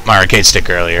my arcade stick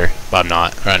earlier, but I'm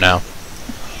not right now.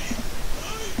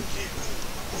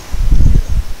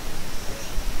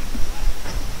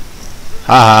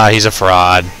 Haha, he's a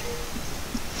fraud.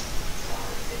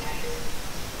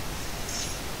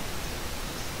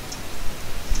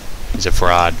 He's a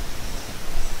fraud.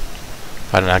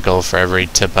 If I did not go for every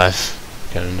tip I've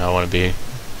gotten, I want to be.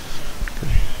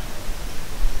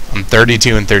 I'm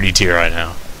 32 and 32 right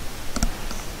now.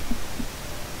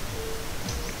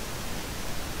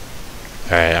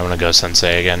 Alright, I'm gonna go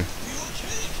Sensei again.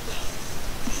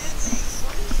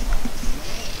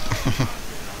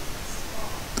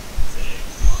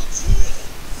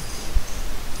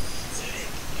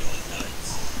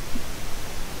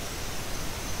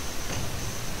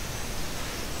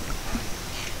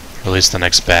 Release the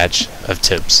next batch of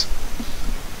tips.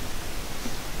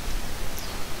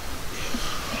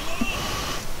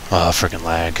 Oh, freaking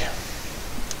lag.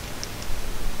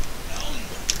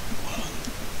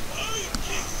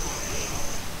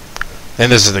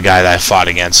 And this is the guy that I fought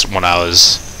against when I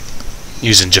was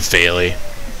using Jafali.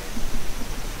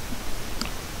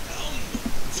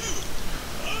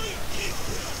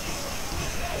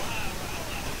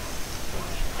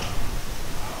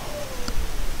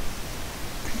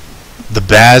 The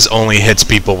Baz only hits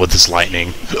people with his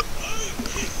lightning.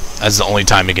 That's the only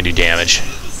time he can do damage.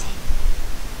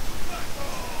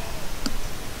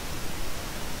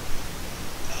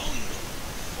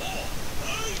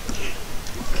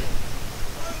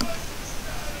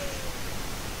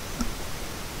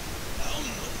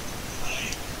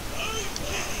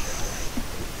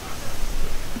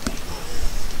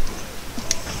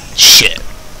 Shit.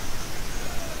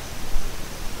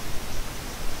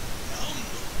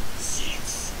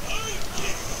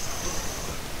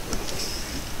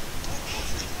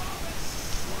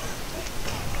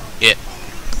 It.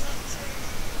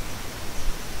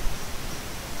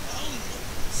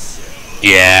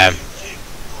 Yeah.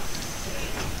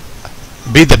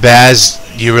 Beat the Baz,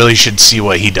 you really should see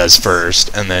what he does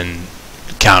first, and then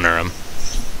counter him.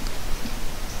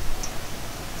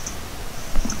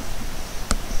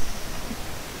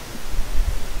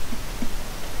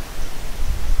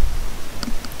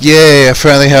 Yay, I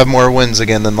finally have more wins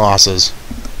again than losses.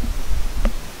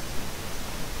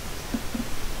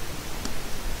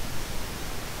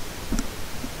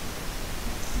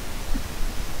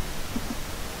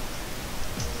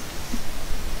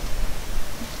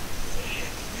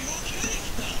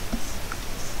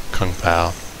 Kung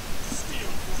Pao.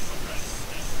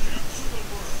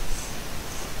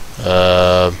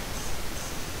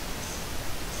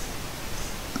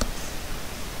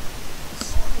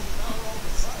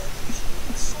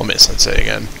 Let me sensei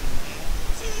again.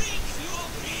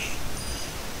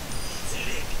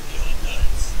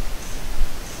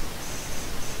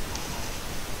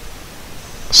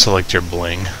 Select your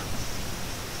bling.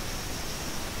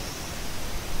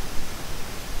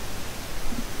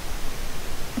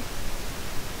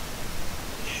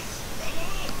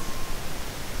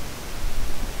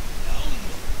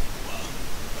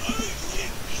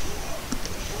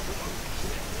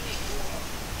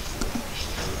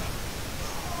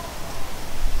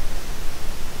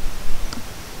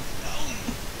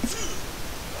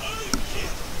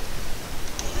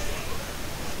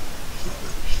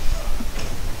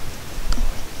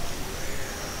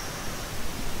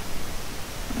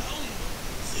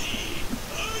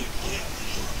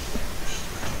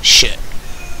 Shit.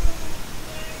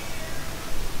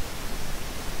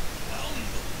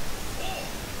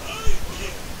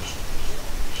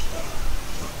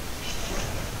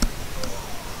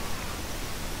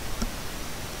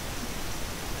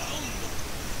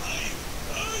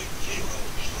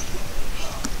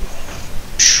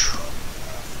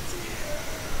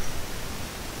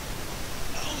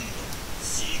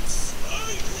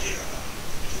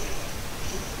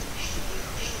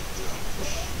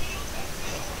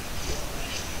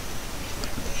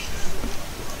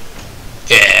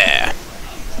 Yeah.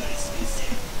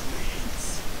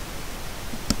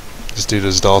 This dude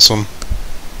is Dalsum.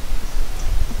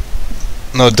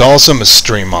 No, Dalsum is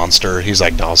Stream Monster. He's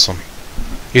like Dalsum.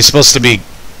 He's supposed to be...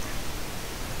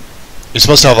 He's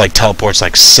supposed to have like teleports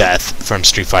like Seth from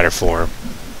Street Fighter 4.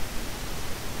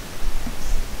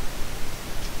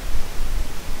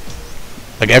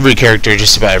 Like every character,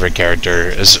 just about every character,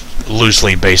 is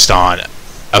loosely based on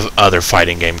other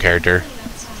fighting game character.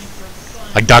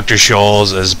 Like Dr.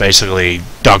 Scholl's is basically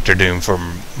Dr. Doom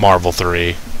from Marvel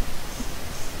 3.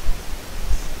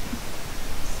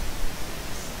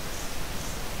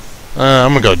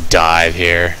 I'm gonna go dive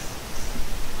here.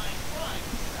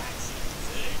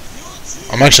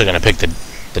 I'm actually gonna pick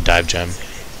the dive gem.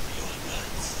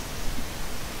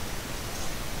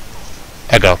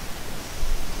 Echo.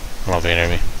 I don't know if you can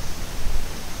hear me.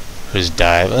 Who's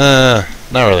dive?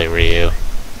 Not really Ryu.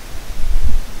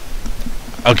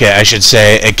 Okay, I should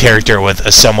say a character with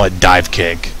a somewhat dive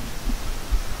kick.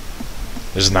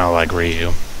 This is not like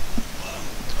Ryu.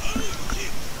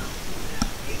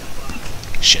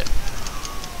 Shit.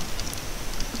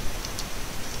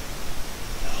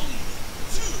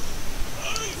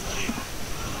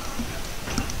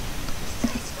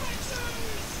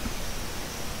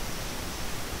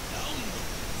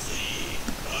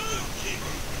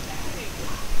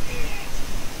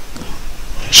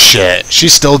 Shit, she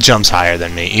still jumps higher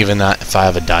than me, even if I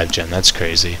have a dive gem. That's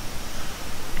crazy.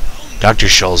 Dr.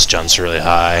 Scholl's jumps really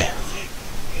high.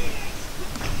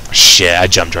 Shit, I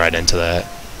jumped right into that.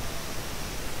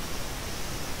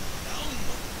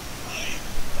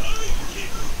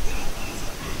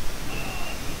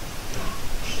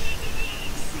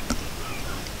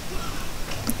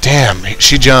 Damn,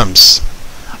 she jumps.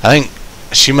 I think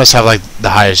she must have like the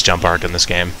highest jump arc in this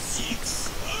game.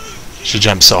 She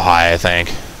jumps so high, I think.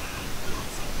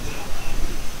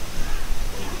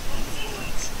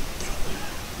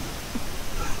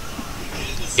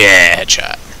 Yeah,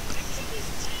 headshot.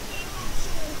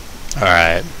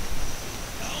 Alright.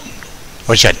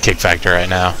 Wish I had kick factor right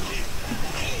now.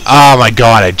 Oh my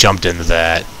god, I jumped into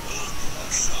that.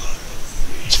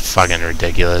 It's fucking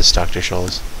ridiculous, Dr.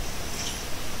 Scholes.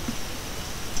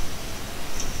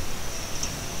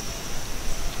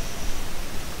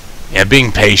 Yeah,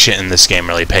 being patient in this game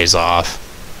really pays off.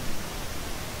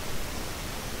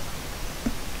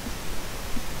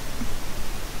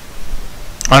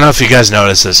 I don't know if you guys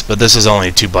noticed this, but this is only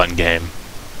a 2-button game.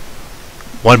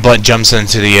 One button jumps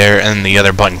into the air, and the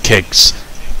other button kicks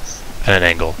at an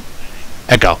angle.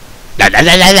 Echo. La la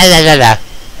la la la la la.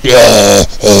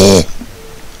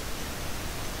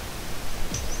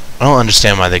 I don't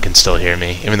understand why they can still hear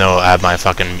me, even though I have my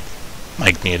fucking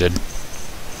mic muted.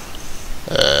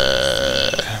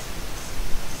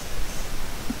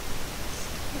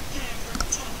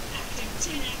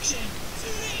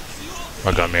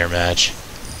 We'll go mirror match.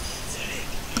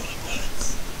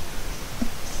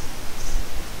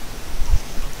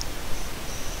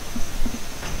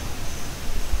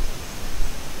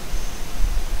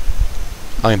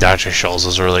 I think Dr. Scholes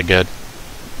is really good.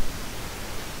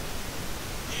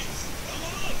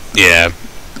 Yeah.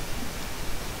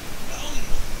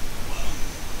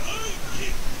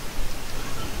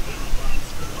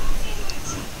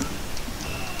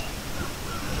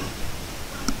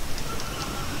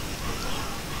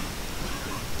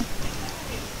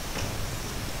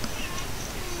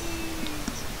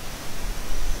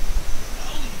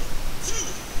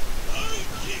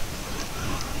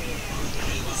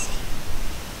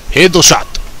 Hit the shot.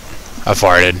 I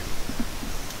farted.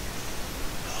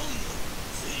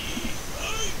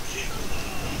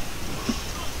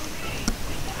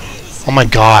 Oh my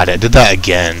god, I did that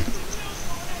again.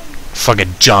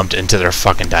 Fucking jumped into their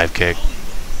fucking dive kick.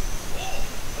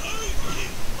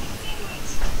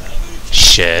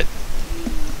 Shit.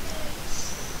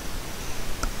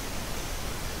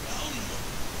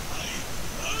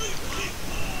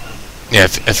 Yeah,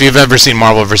 if you've ever seen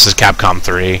Marvel vs. Capcom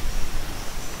 3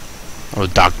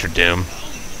 with Doctor Doom,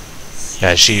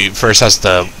 yeah, she first has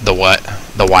the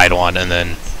wide one, and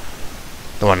then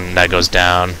the one that goes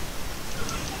down.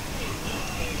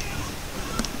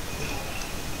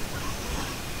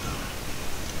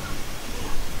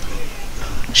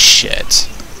 Shit.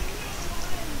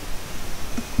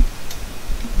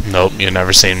 Nope, you've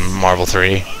never seen Marvel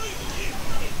 3.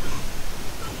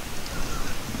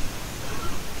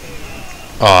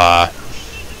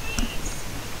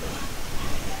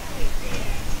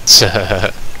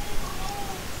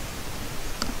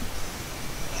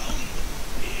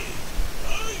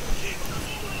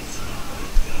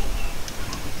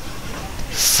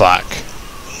 Fuck.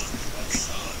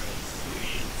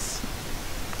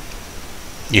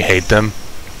 You hate them?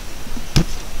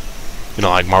 You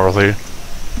don't like Marvel 3?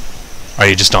 Or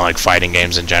you just don't like fighting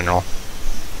games in general?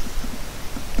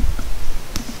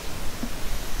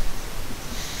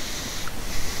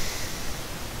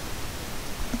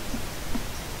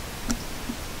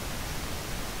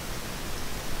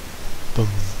 Boom,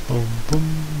 boom,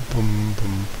 boom, boom,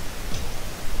 boom.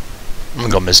 I'm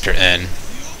gonna go Mr. N.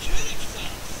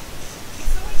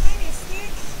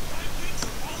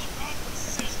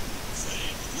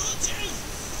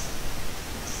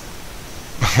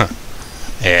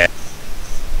 Yeah.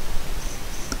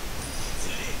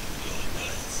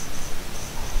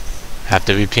 Have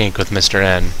to be pink with Mr.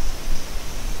 N.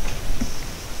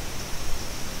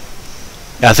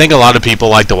 Yeah, I think a lot of people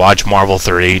like to watch Marvel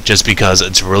 3 just because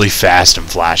it's really fast and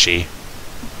flashy.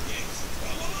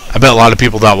 I bet a lot of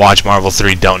people that watch Marvel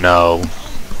 3 don't know,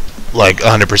 like,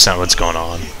 100% what's going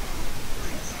on.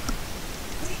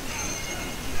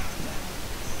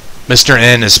 Mr.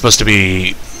 N is supposed to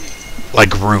be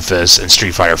like Rufus in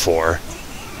Street Fighter 4.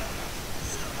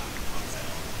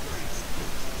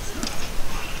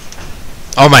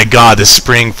 Oh my god, this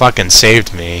spring fucking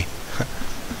saved me.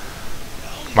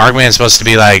 Markman's supposed to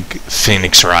be like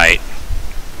Phoenix Wright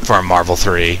for Marvel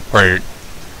 3, where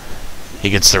he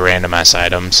gets the random ass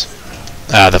items.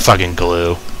 The fucking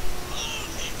glue.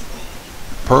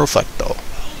 Perfecto.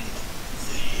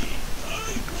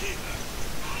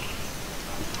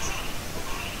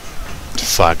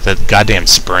 Fuck, that goddamn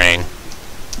spring.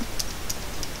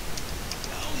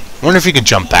 I wonder if you could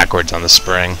jump backwards on the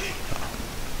spring.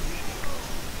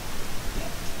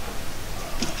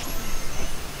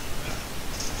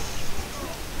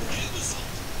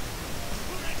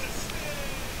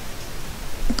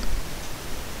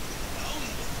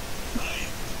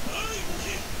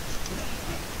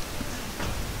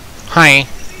 Hi.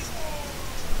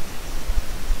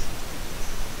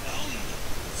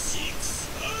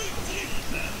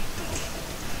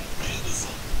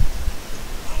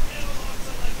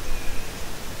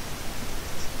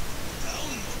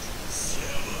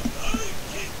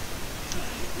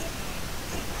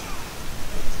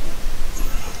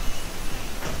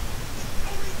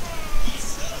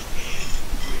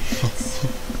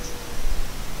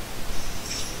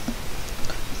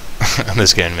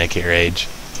 This is gonna make you rage.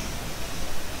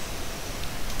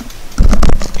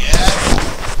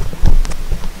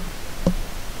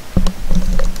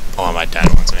 Oh, my dad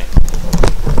wants me.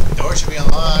 Door should be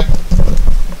unlocked.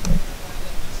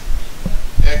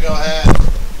 Yeah, go ahead.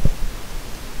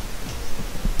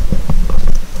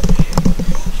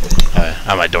 I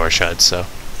have my door shut, so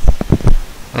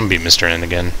I'm gonna be Mr. N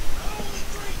again.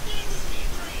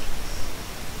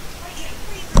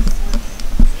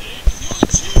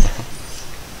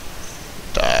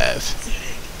 Dive.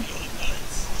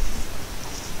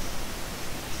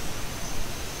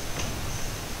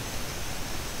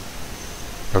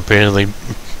 Repeatedly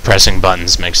pressing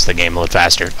buttons makes the game load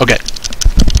faster. Okay.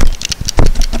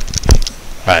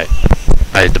 Right.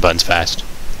 I hit the buttons fast.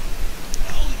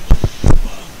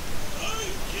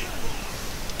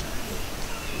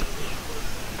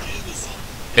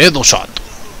 Headshot shot.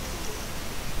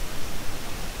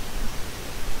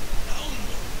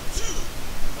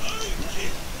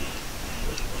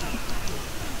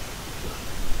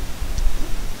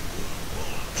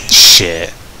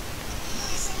 Shit.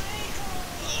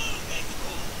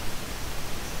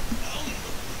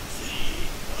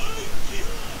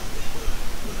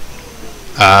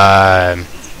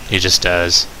 He just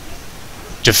does.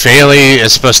 Jafali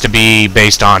is supposed to be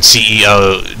based on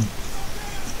CEO.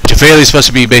 Jafali is supposed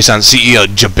to be based on CEO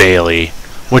Jabali,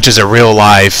 which is a real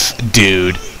life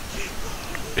dude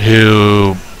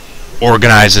who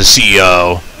organizes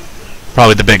CEO,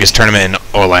 probably the biggest tournament in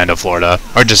Orlando, Florida,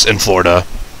 or just in Florida,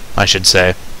 I should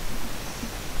say.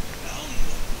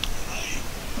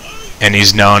 And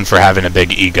he's known for having a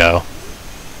big ego.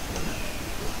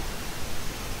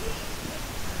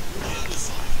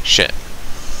 Shit.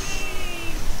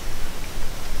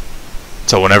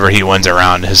 So whenever he wins a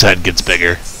round, his head gets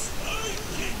bigger.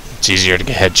 It's easier to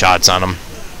get headshots on him.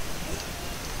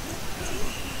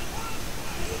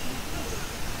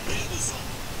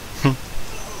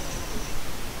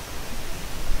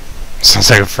 Sounds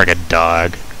like a frickin'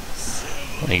 dog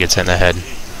when he gets hit in the head.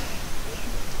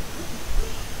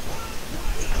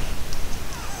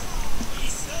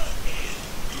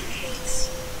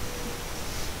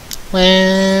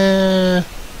 Well,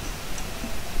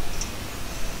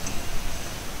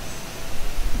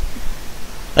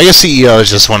 I guess CEO is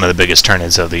just one of the biggest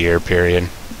tournaments of the year, period.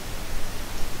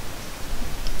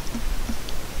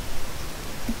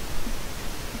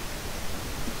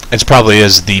 It probably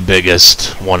is the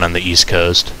biggest one on the East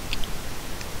Coast.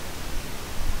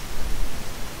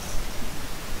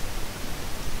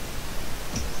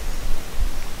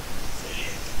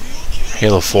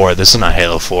 Halo 4. This is not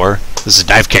Halo 4. This is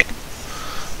Divekick.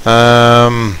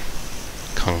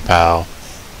 Kung Pao.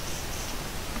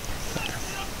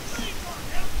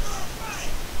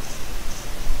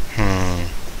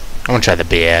 I want to try the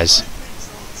Bears.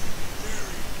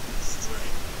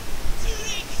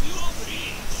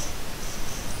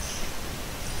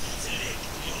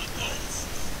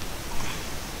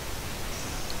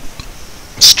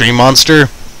 Stream Monster?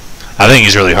 I think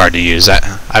he's really hard to use.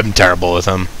 I'm terrible with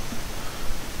him.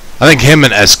 I think him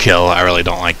and S-Kill I really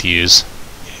don't like to use.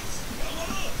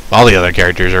 All the other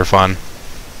characters are fun.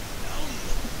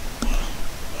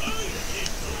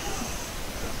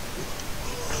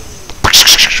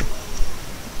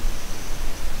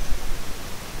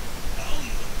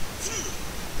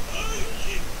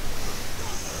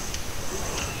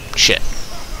 Shit.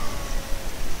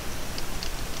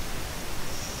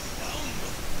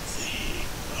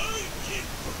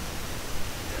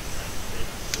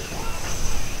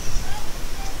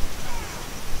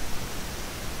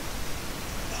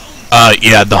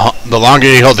 Yeah, the longer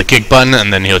you hold the kick button,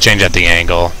 and then he'll change at the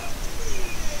angle.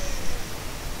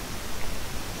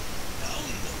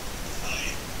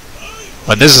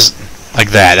 But this is like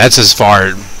that. That's as far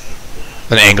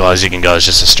an angle as you can go. It's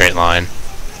just a straight line.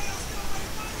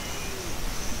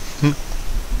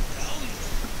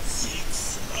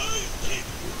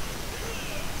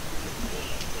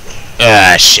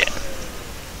 Ah, shit.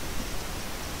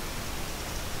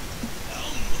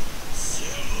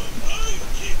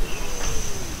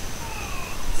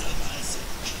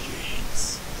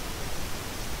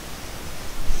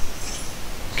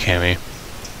 Cammy.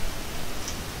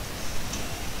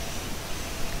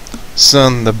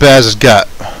 Son, the Baz has got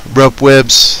rope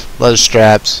whips, leather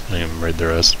straps. I didn't even read the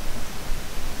rest.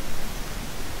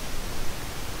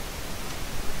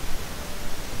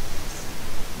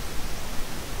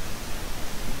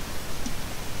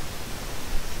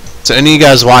 So any of you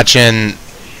guys watching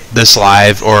this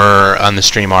live or on the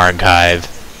stream archive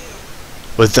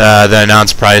with the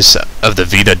announced price of the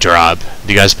Vita drop,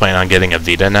 do you guys plan on getting a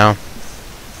Vita now?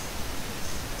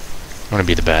 I want to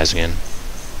be the Baz again.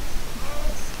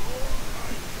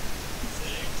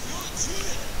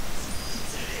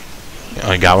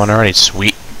 Oh, you got one already?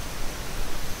 Sweet.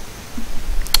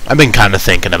 I've been kind of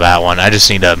thinking about one. I just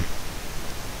need to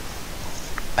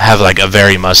have like a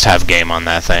very must-have game on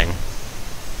that thing.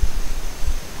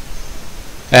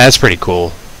 Yeah, that's pretty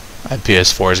cool.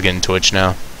 PS4 is getting Twitch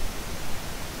now.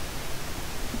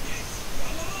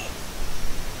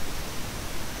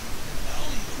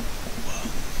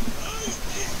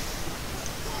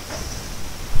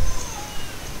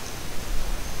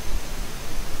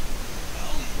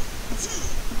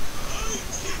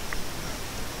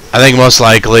 I think most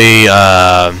likely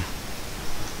the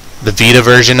Vita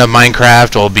version of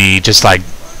Minecraft will be just like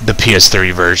the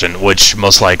PS3 version, which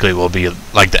most likely will be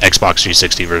like the Xbox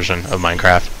 360 version of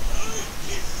Minecraft.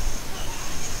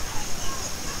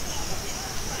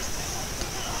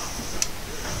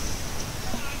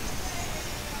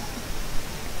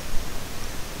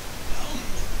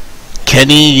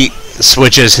 Kenny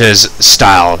switches his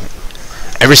style.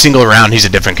 Every single round he's a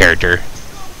different character.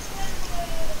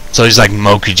 So he's like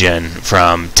Mokujin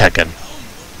from Tekken.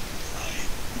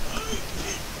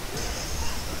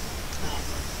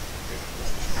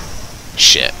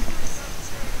 Shit.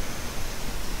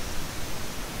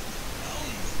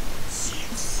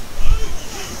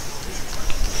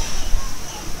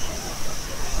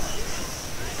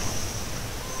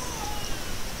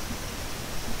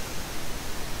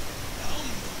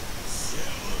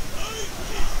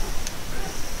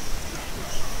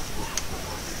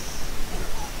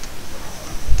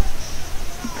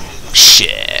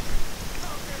 Shit.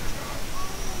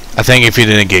 I think if you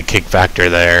didn't get kick factor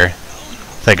there,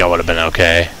 I think I would have been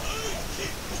okay.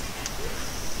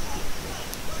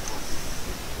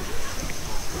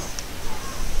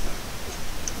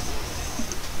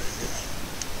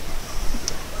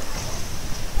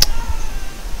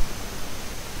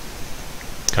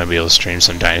 Gonna be able to stream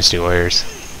some Dynasty Warriors.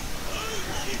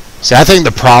 See, I think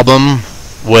the problem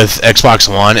with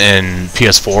Xbox One and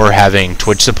PS4 having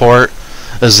Twitch support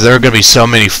is there are gonna be so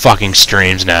many fucking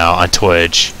streams now on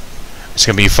Twitch. It's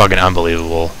gonna be fucking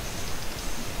unbelievable.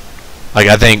 Like,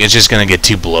 I think it's just gonna get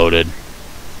too bloated.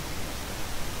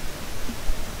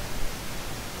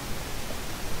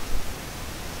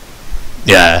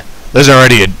 Yeah, there's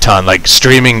already a ton. Like,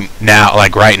 streaming now,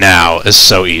 like right now, is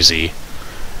so easy.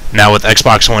 Now with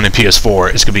Xbox One and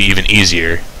PS4, it's gonna be even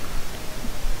easier.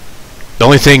 The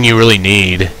only thing you really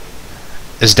need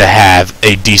is to have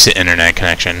a decent internet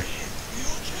connection.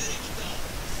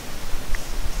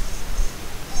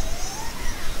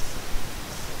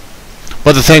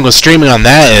 But the thing with streaming on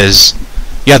that is,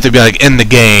 you have to be like in the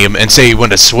game, and say you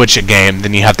want to switch a game,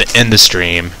 then you have to end the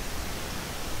stream.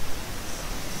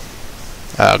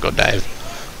 I'll go dive.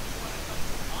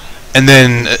 And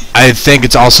then I think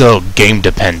it's also game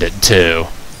dependent too.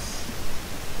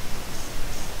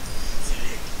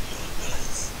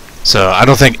 So I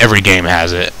don't think every game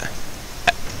has it.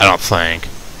 I don't think.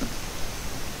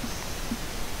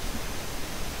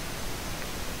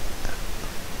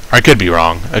 Or I could be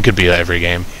wrong. It could be every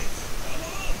game.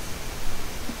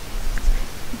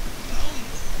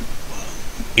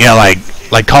 Yeah,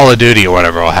 like Call of Duty or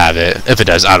whatever will have it. If it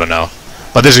does, I don't know.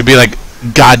 But there's gonna be like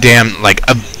goddamn like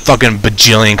a fucking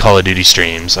bajillion Call of Duty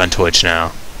streams on Twitch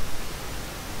now.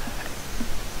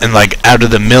 And like out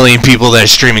of the million people that are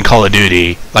streaming Call of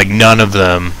Duty, like none of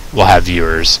them will have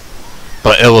viewers.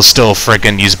 But it will still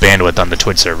frickin' use bandwidth on the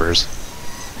Twitch servers.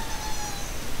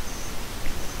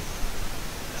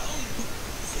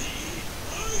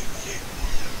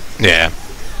 Yeah.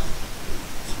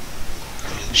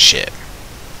 Shit.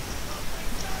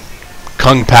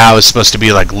 Kung Pao is supposed to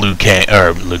be like Liu Kang,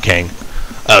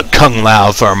 Kung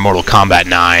Lao for Mortal Kombat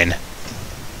 9.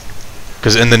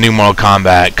 Because in the new Mortal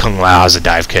Kombat, Kung Lao has a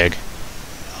dive kick.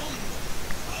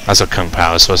 That's what Kung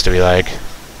Pao is supposed to be like.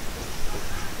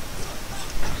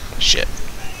 Shit.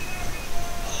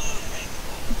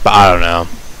 But I don't know.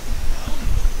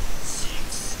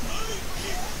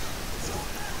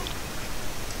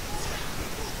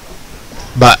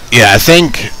 But yeah, I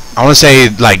think I want to say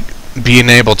like being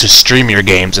able to stream your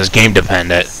games is game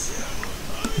dependent.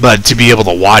 But to be able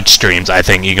to watch streams, I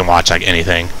think you can watch like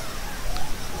anything.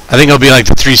 I think it'll be like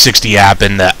the 360 app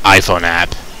and the iPhone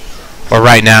app. Or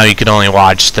right now you can only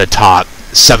watch the top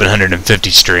 750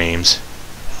 streams.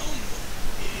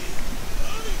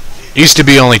 It used to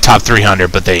be only top 300,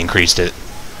 but they increased it.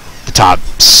 The top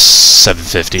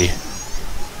 750.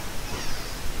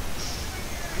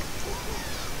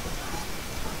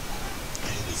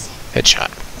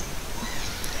 Headshot.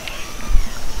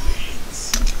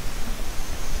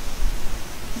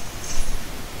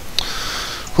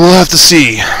 We'll have to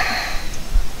see.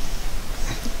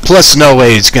 Plus, no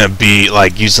way it's gonna be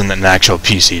like using an actual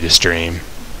PC to stream.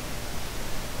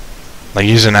 Like,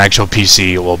 using an actual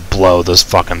PC will blow those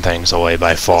fucking things away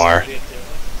by far.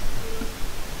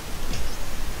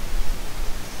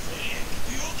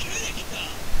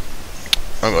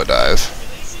 I'm gonna dive.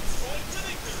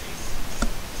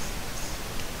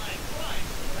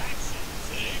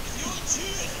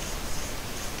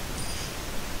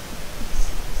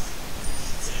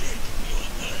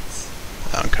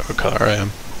 I don't care what color I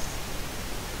am.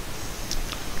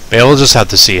 But yeah, we'll just have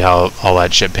to see how all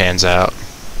that shit pans out.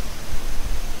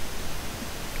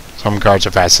 Some cards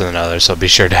are faster than others, so be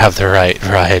sure to have the right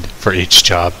ride for each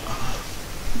job.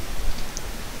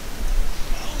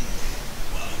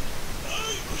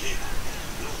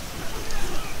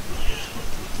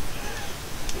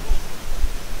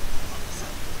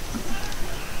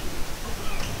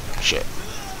 Shit.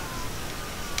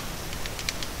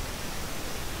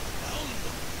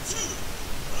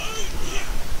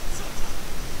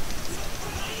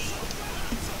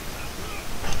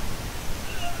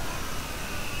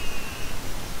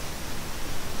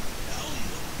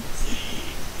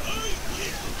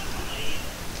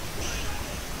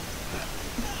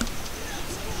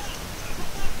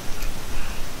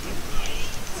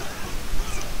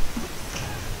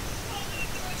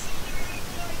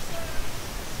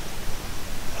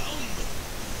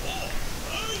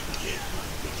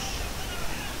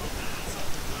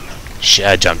 Shit,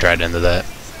 I jumped right into that.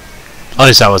 At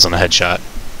least that wasn't a headshot.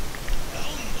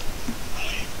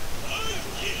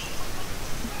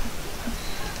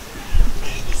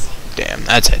 Damn,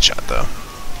 that's a headshot though.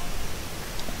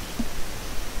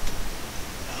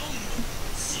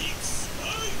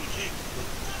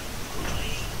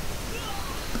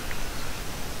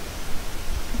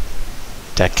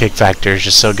 That kick factor is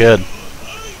just so good.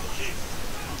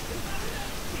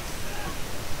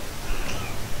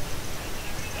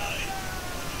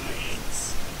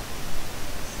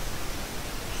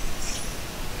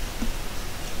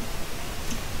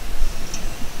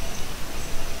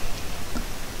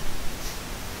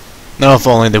 No, if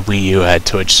only the Wii U had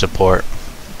Twitch support.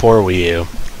 Poor Wii U.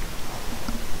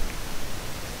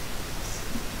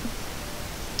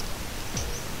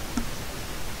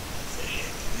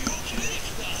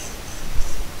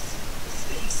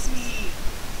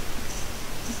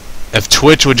 If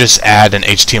Twitch would just add an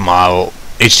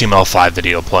HTML5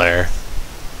 video player,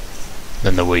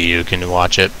 then the Wii U can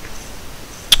watch it.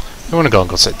 I want to go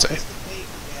Uncle Sensei.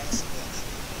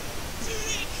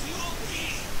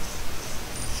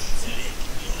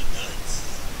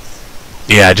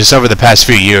 Yeah, just over the past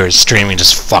few years, streaming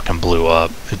just fucking blew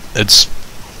up. It's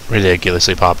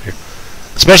ridiculously popular.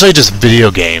 Especially just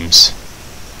video games.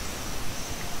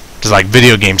 Just like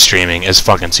video game streaming is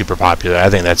fucking super popular. I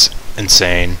think that's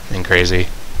insane and crazy.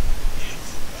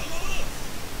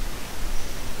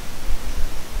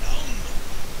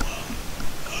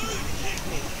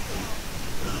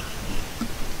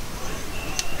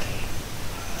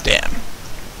 Damn.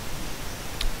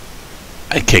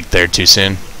 I kicked there too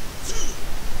soon.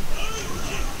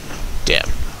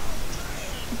 Damn.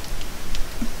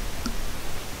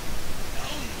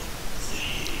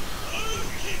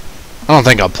 I don't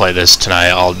think I'll play this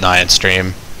tonight all night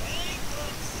stream.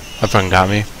 That fucking got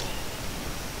me.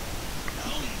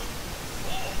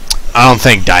 I don't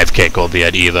think Divekick will be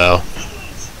at Evo.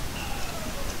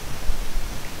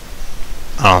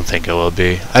 I don't think it will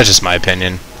be. That's just my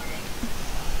opinion.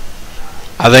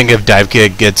 I think if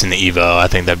Divekick gets in the Evo, I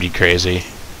think that'd be crazy.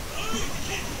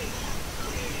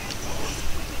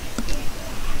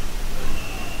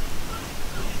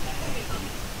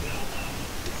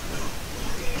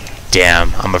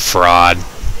 Damn, I'm a fraud.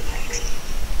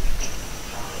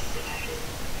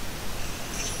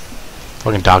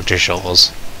 Fucking Dr.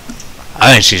 Scholes.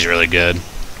 I think she's really good.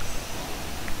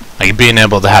 Like, being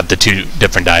able to have the two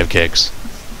different dive kicks,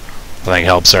 I think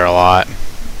helps her a lot.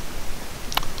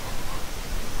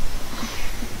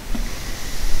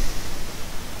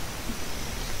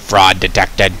 Fraud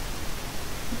detected.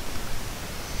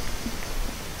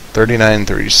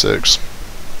 39-36.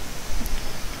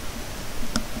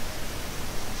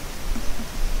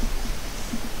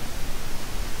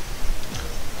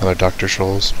 Another Dr.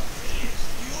 Scholes.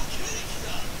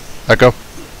 Echo.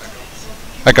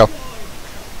 Echo.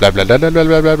 Blah blah blah blah blah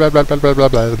blah blah blah blah blah blah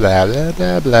blah blah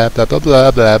blah blah blah blah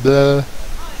blah blah blah.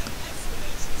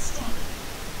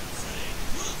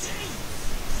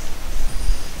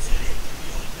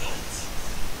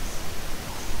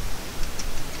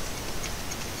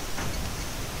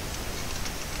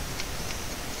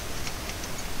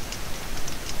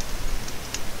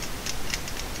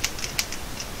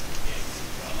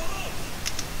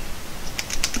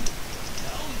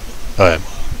 Okay.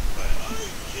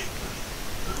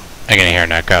 I can hear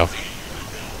an echo.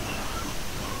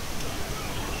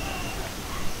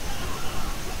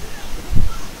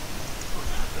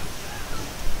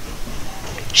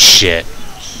 Shit.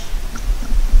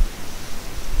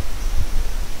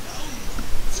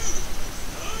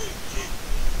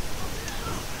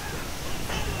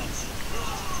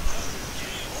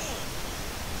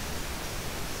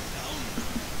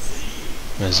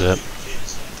 Is it?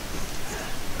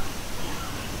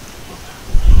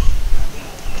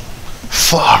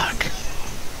 Fuck.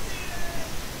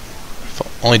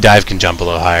 Only Dive can jump a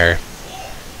little higher.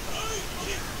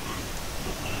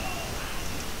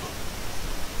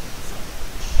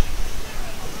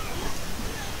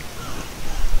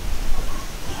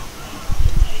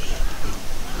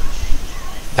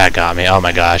 That got me. Oh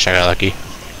my gosh, I got lucky.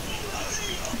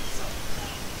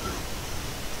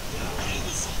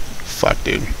 Fuck,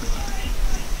 dude.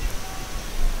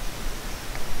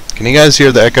 Can you guys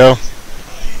hear the echo?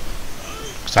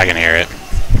 'Cause I can hear it.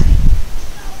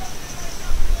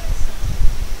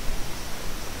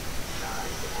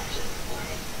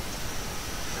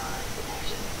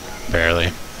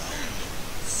 Barely.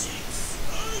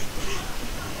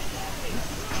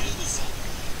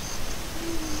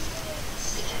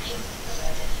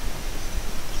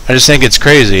 I just think it's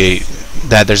crazy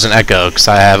that there's an echo because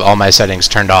I have all my settings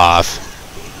turned off,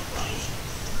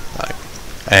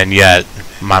 and yet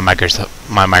my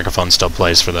microphone still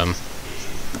plays for them.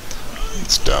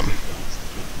 It's dumb.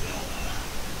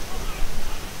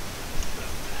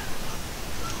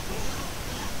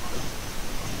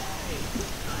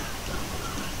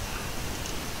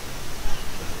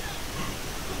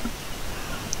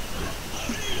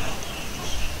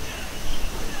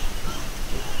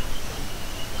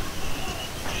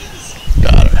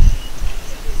 Got it.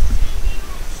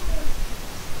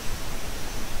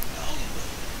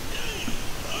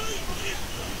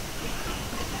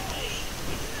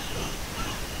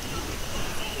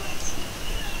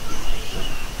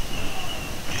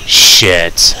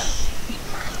 Shit.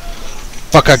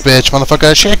 Fuck, bitch,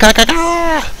 motherfucker, shit,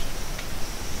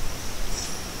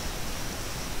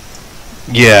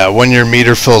 Yeah, when your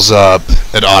meter fills up,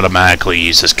 it automatically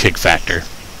uses kick factor.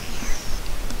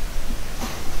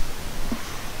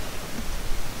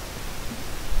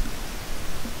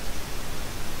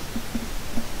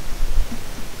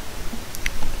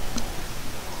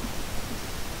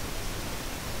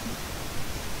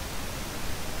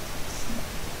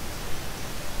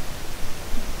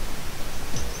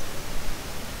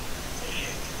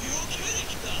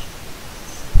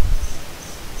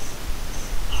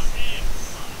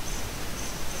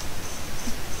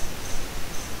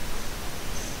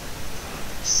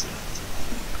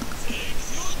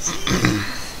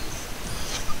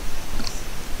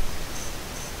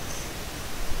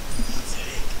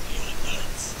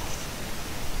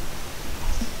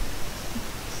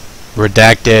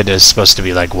 Redacted is supposed to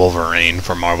be like Wolverine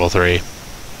from Marvel 3.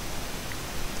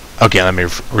 Okay, let me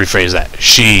rephrase that.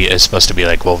 She is supposed to be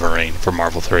like Wolverine from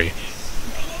Marvel 3.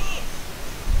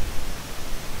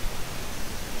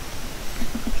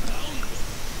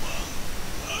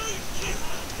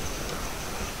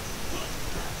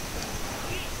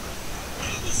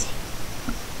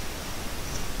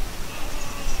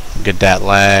 Get that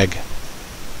lag.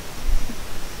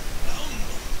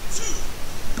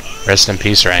 Rest in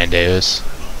peace, Ryan Davis.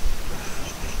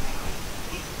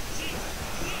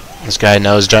 This guy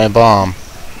knows Giant Bomb.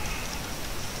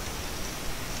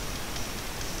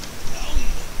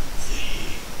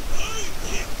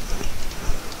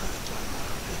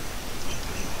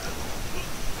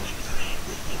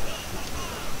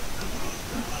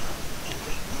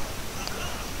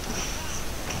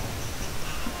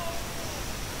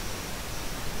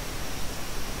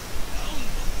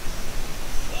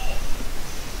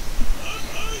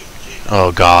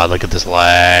 Oh god, look at this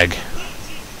lag.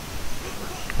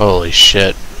 Holy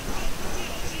shit.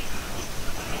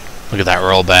 Look at that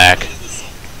roll back.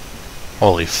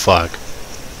 Holy fuck.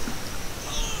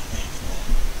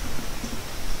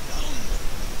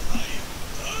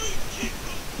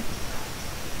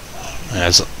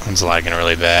 It's lagging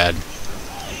really bad.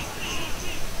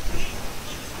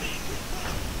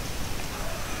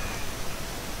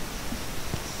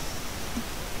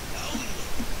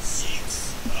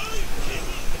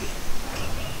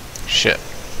 Shit.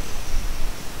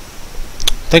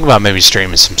 Think about maybe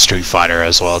streaming some Street Fighter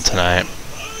as well tonight.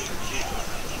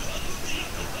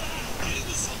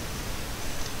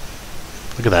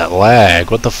 Look at that lag.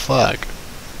 What the fuck?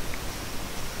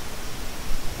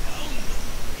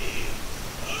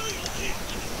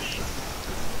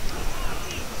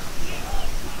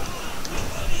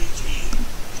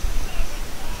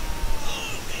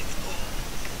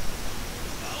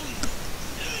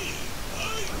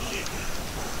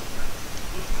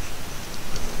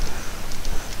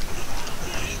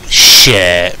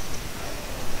 Shit.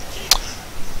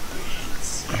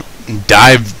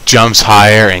 Dive jumps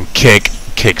higher and kick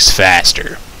kicks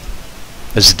faster.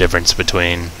 There's a difference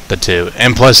between the two,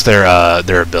 and plus their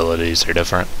abilities are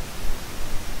different.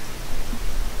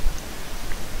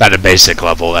 At a basic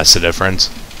level, that's the difference.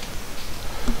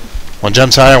 One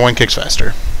jumps higher, one kicks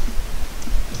faster.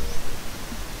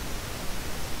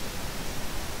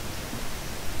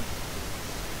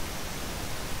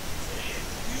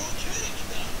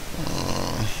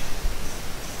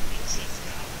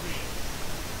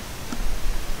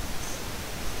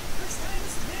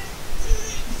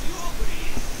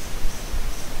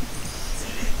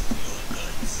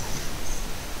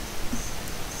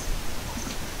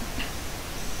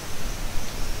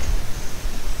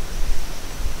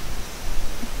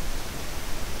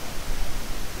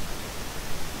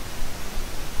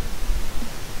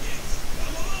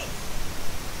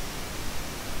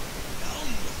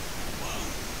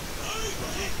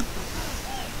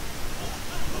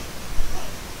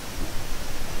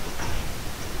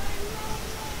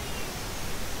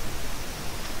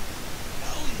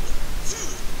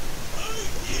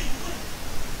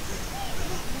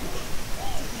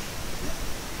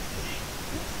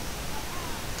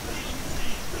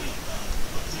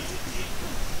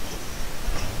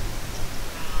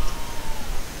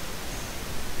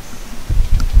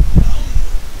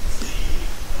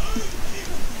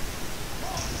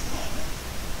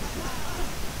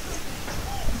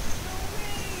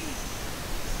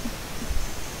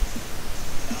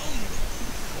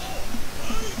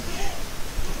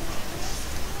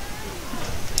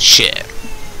 Shit.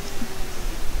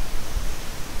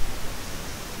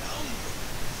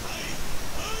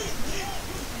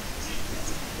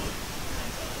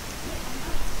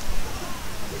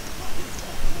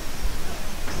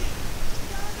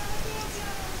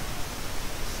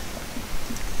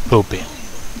 Poopy.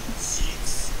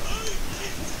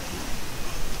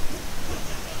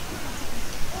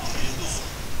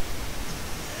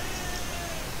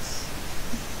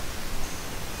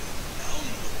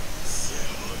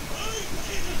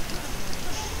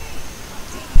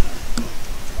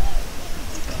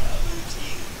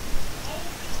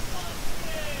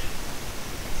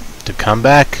 To come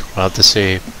back? We'll have to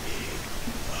see.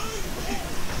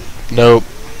 Nope.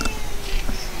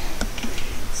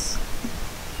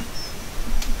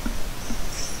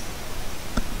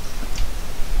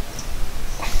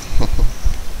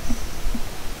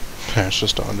 Parents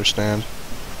just don't understand.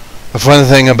 The fun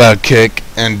thing about Kick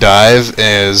and Dive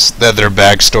is that their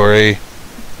backstory,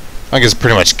 I guess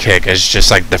pretty much Kick is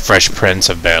just like the Fresh Prince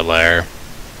of Bel-Air.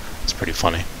 It's pretty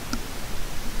funny.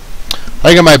 I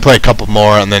think I might play a couple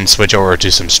more and then switch over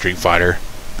to some Street Fighter.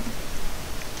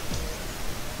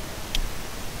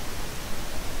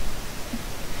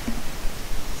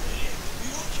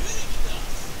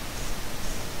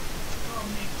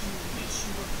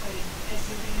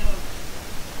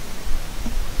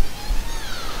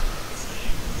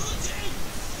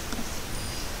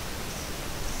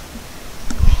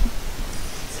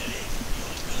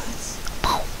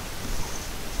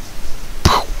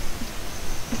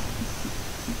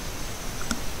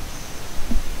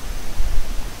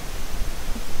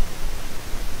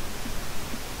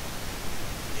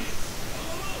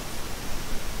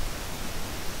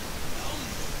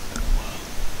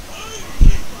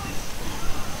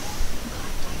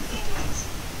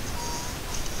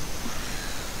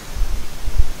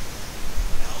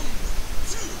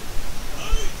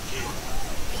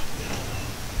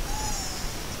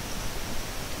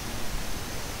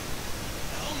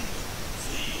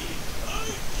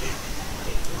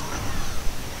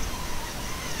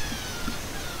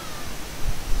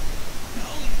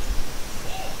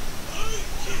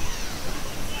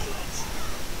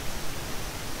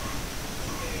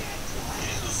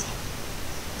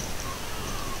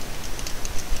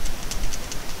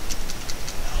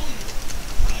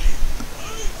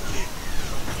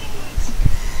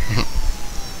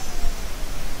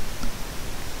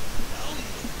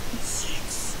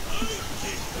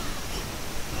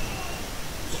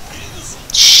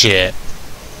 Shit.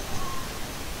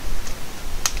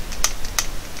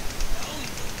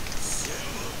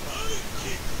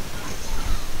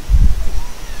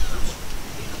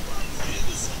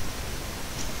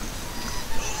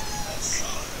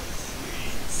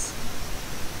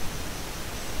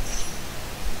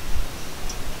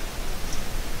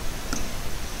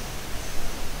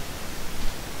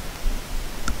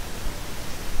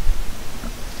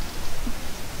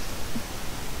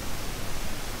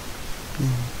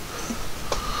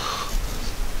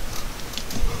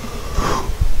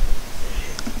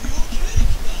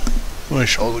 My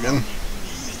shoulder again.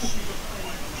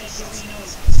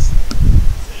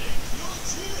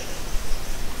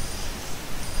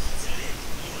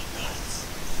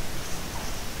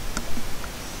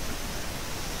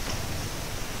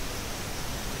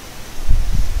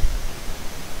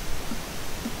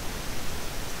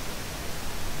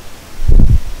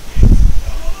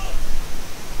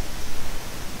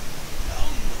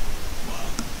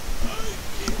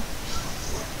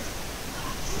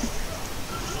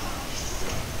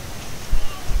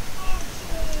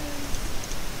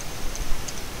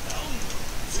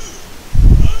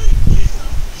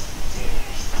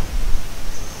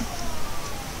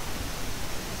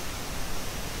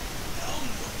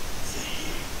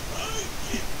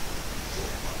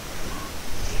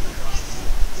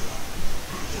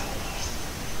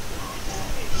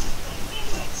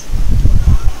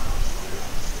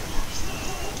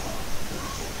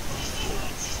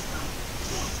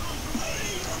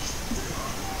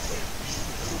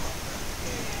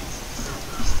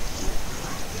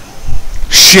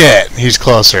 Shit, he's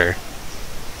closer.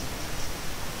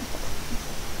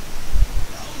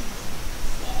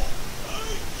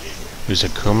 Who's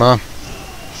Akuma?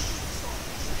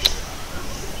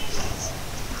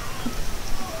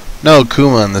 No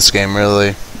Akuma in this game,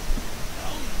 really.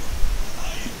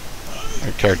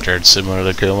 Her character is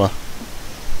similar to Akuma.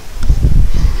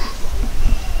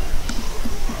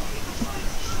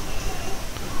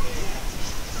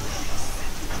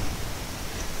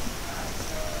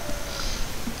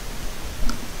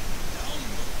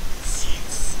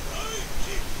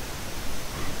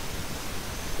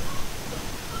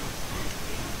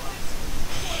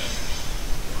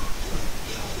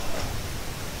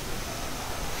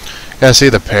 Yeah, see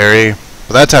the parry.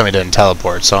 But that time he didn't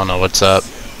teleport, so I don't know what's up.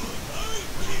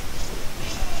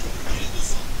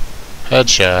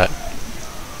 Headshot.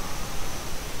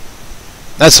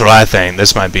 That's what I think.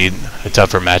 This might be a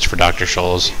tougher match for Dr.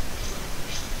 Scholes.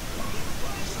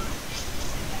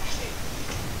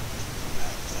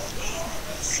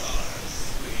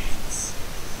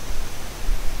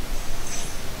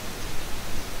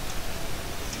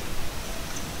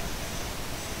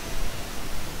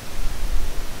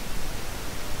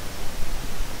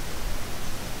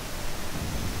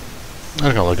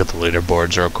 I'm gonna look at the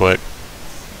leaderboards real quick.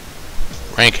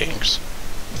 Rankings.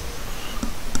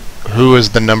 Who is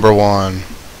the number one?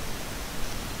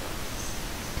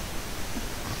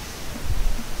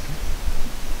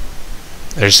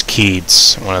 There's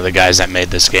Keats, one of the guys that made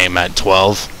this game, at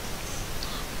 12.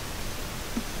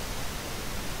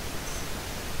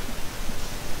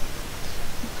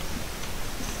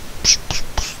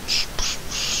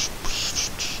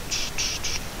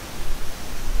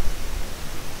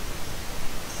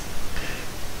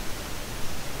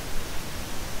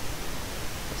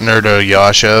 Nerdo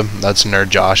Yasha, that's Nerd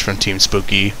Josh from Team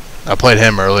Spooky. I played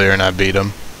him earlier and I beat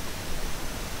him.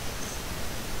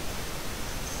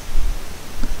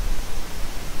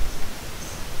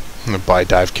 I'm gonna buy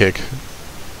Divekick.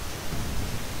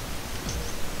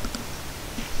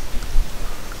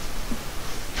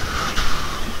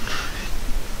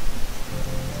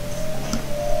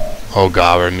 Oh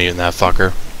god, we're muting that fucker.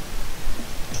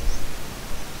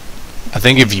 I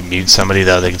think if you mute somebody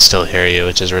though, they can still hear you,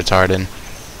 which is retarded.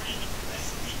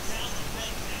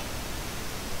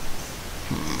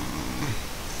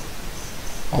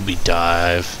 I'll be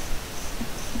Dive.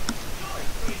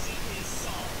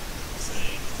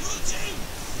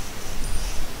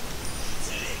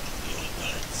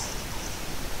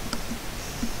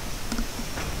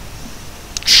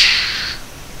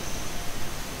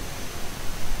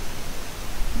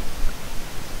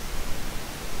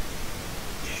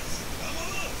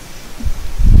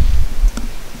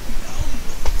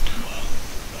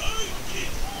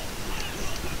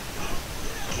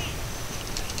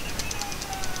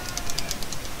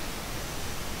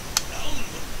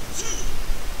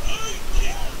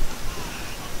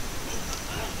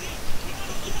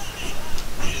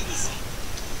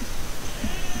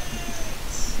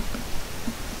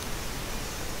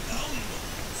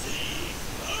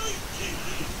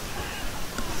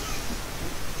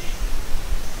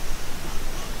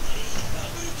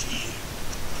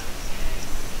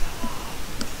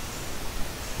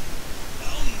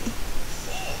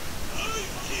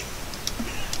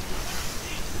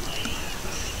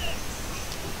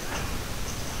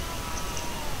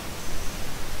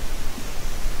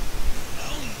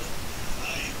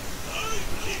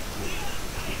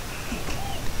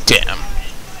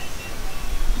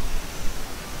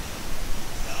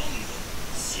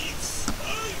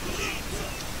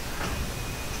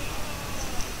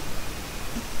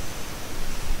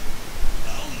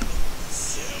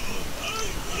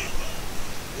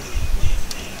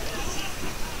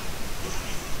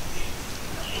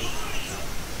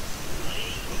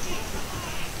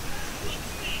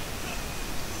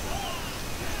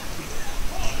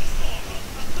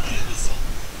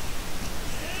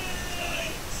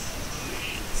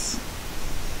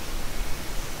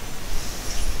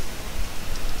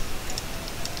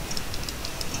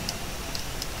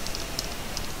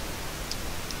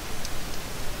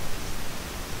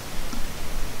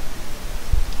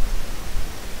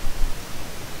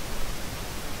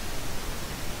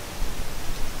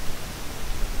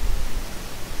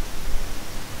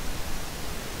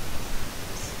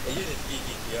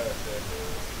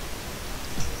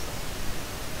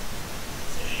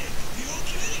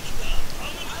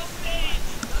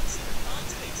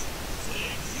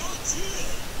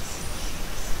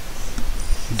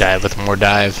 dive with more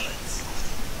dive.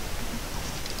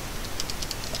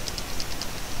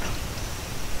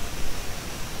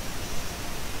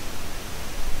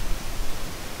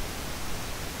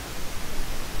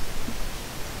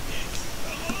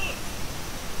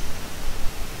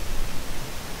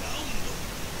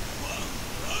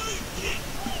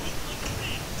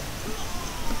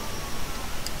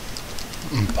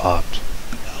 Popped.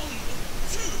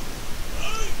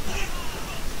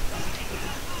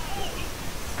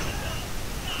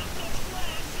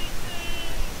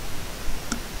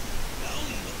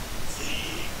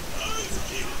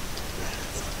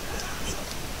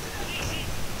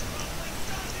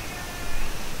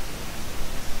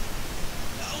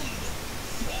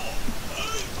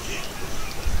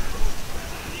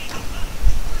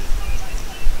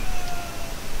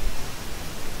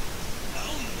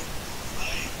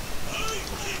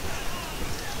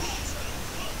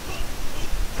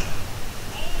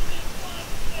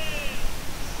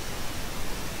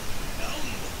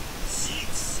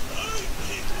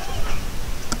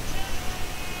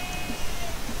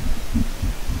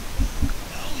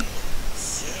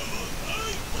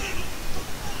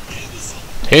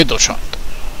 Head shot.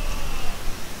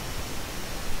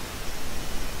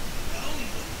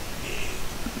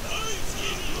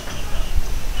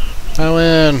 I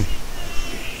win.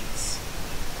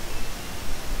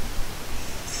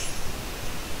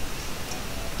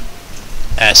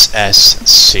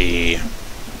 SSC.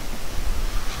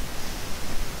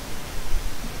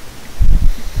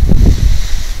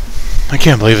 I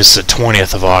can't believe it's the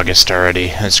 20th of August already.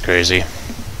 That's crazy.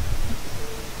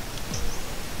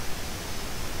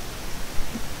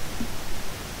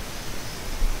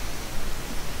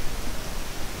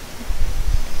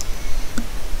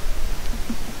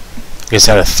 I guess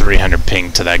I had a 300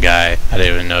 ping to that guy. I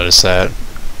didn't even notice that.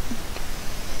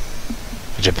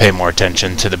 I should pay more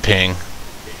attention to the ping.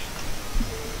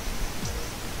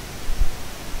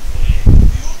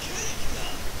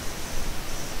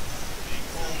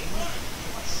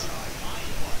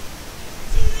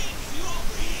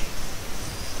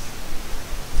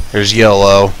 There's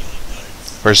yellow.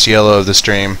 First yellow of the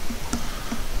stream.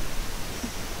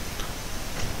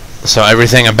 So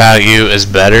everything about you is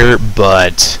better,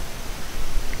 but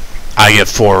I get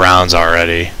 4 rounds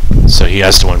already. So he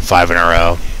has to win 5 in a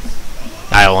row.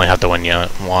 I only have to win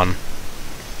 1.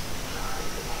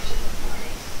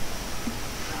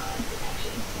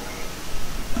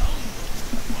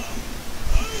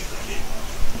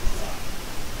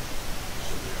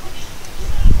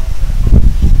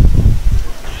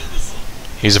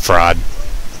 He's a fraud.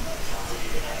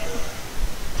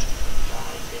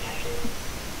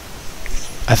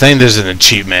 I think there's an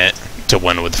achievement to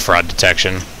win with fraud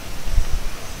detection.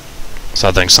 So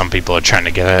I think some people are trying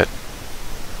to get it.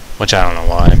 Which I don't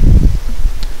know why.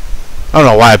 I don't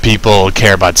know why people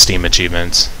care about Steam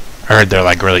achievements. I heard they're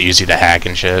like really easy to hack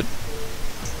and shit.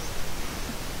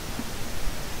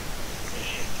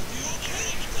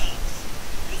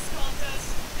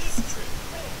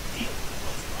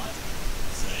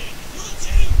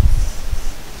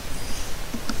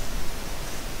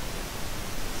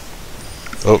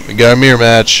 Oh, we got a mirror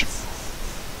match.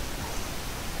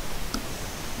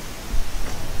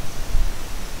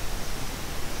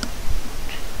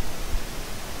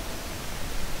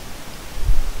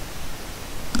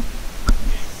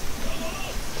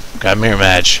 Got a mirror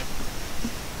match.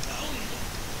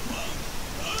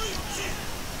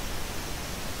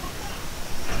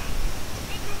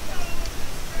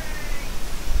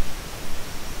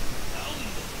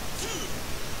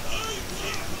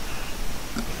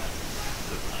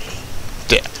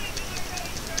 Damn.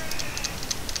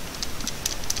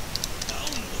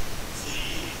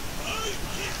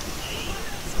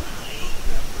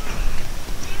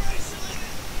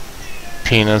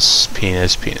 Penis,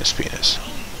 penis, penis, penis.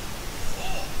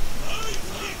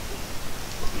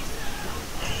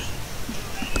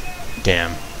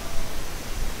 Damn.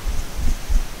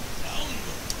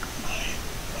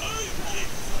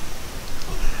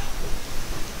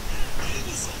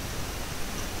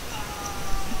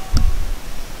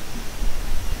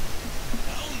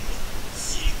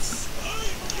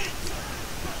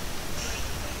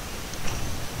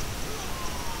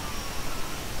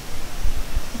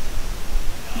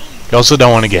 You also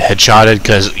don't want to get headshotted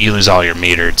because you lose all your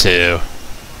meter too.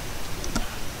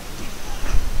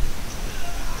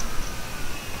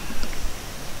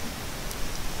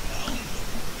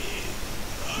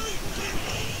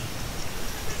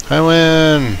 I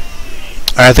win!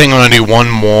 Alright, I think I'm going to do one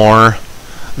more,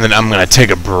 and then I'm going to take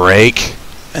a break,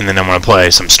 and then I'm going to play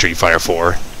some Street Fighter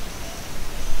 4.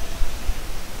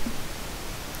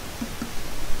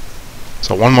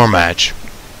 So one more match.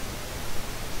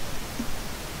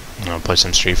 gonna play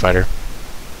some Street Fighter.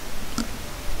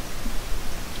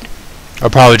 I'll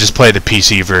probably just play the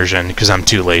PC version because I'm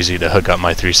too lazy to hook up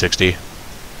my 360.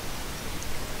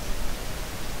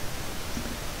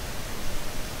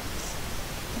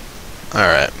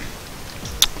 Alright.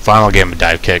 Final game of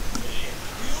Divekick.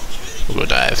 We'll go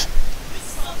dive.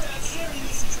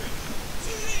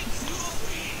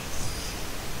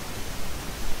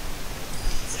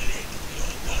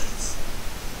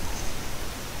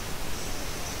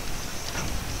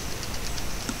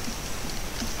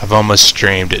 I've almost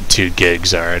streamed at 2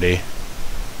 gigs already.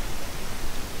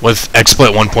 With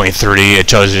XSplit 1.3, it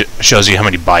shows you how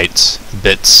many bits.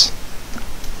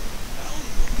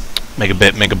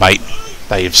 Megabyte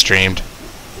that you've streamed.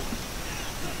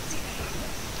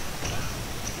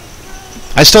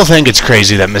 I still think it's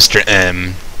crazy that Mr.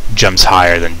 M jumps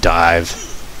higher than Dive.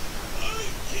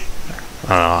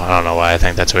 I don't know why I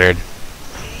think that's weird.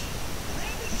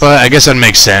 But I guess that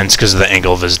makes sense because of the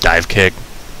angle of his dive kick.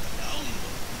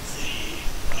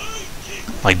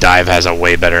 Like, Dive has a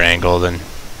way better angle than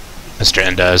Mr.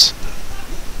 N does.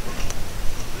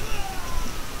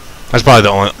 That's probably the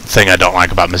only thing I don't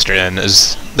like about Mr. N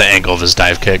is the angle of his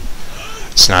dive kick.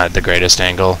 It's not the greatest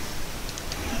angle.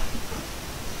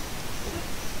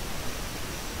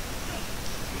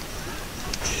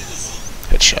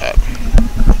 Headshot.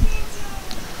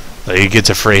 But he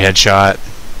gets a free headshot.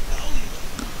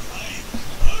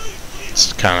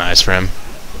 It's kind of nice for him.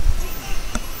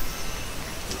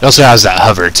 He also has that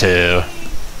hover too.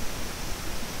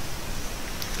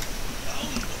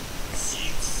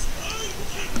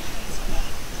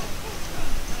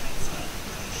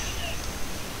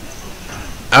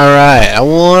 Alright, I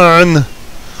won!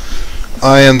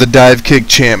 I am the dive kick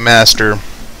champ master.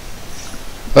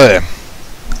 Okay.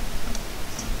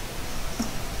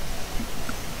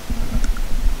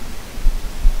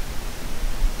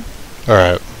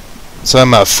 Alright. So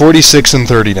I'm at 46 and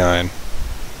 39.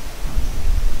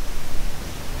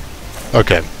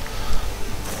 Okay.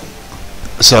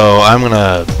 So I'm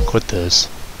gonna quit this.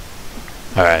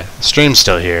 Alright, stream's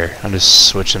still here. I'll just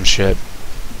switch some shit.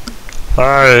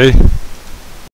 Bye!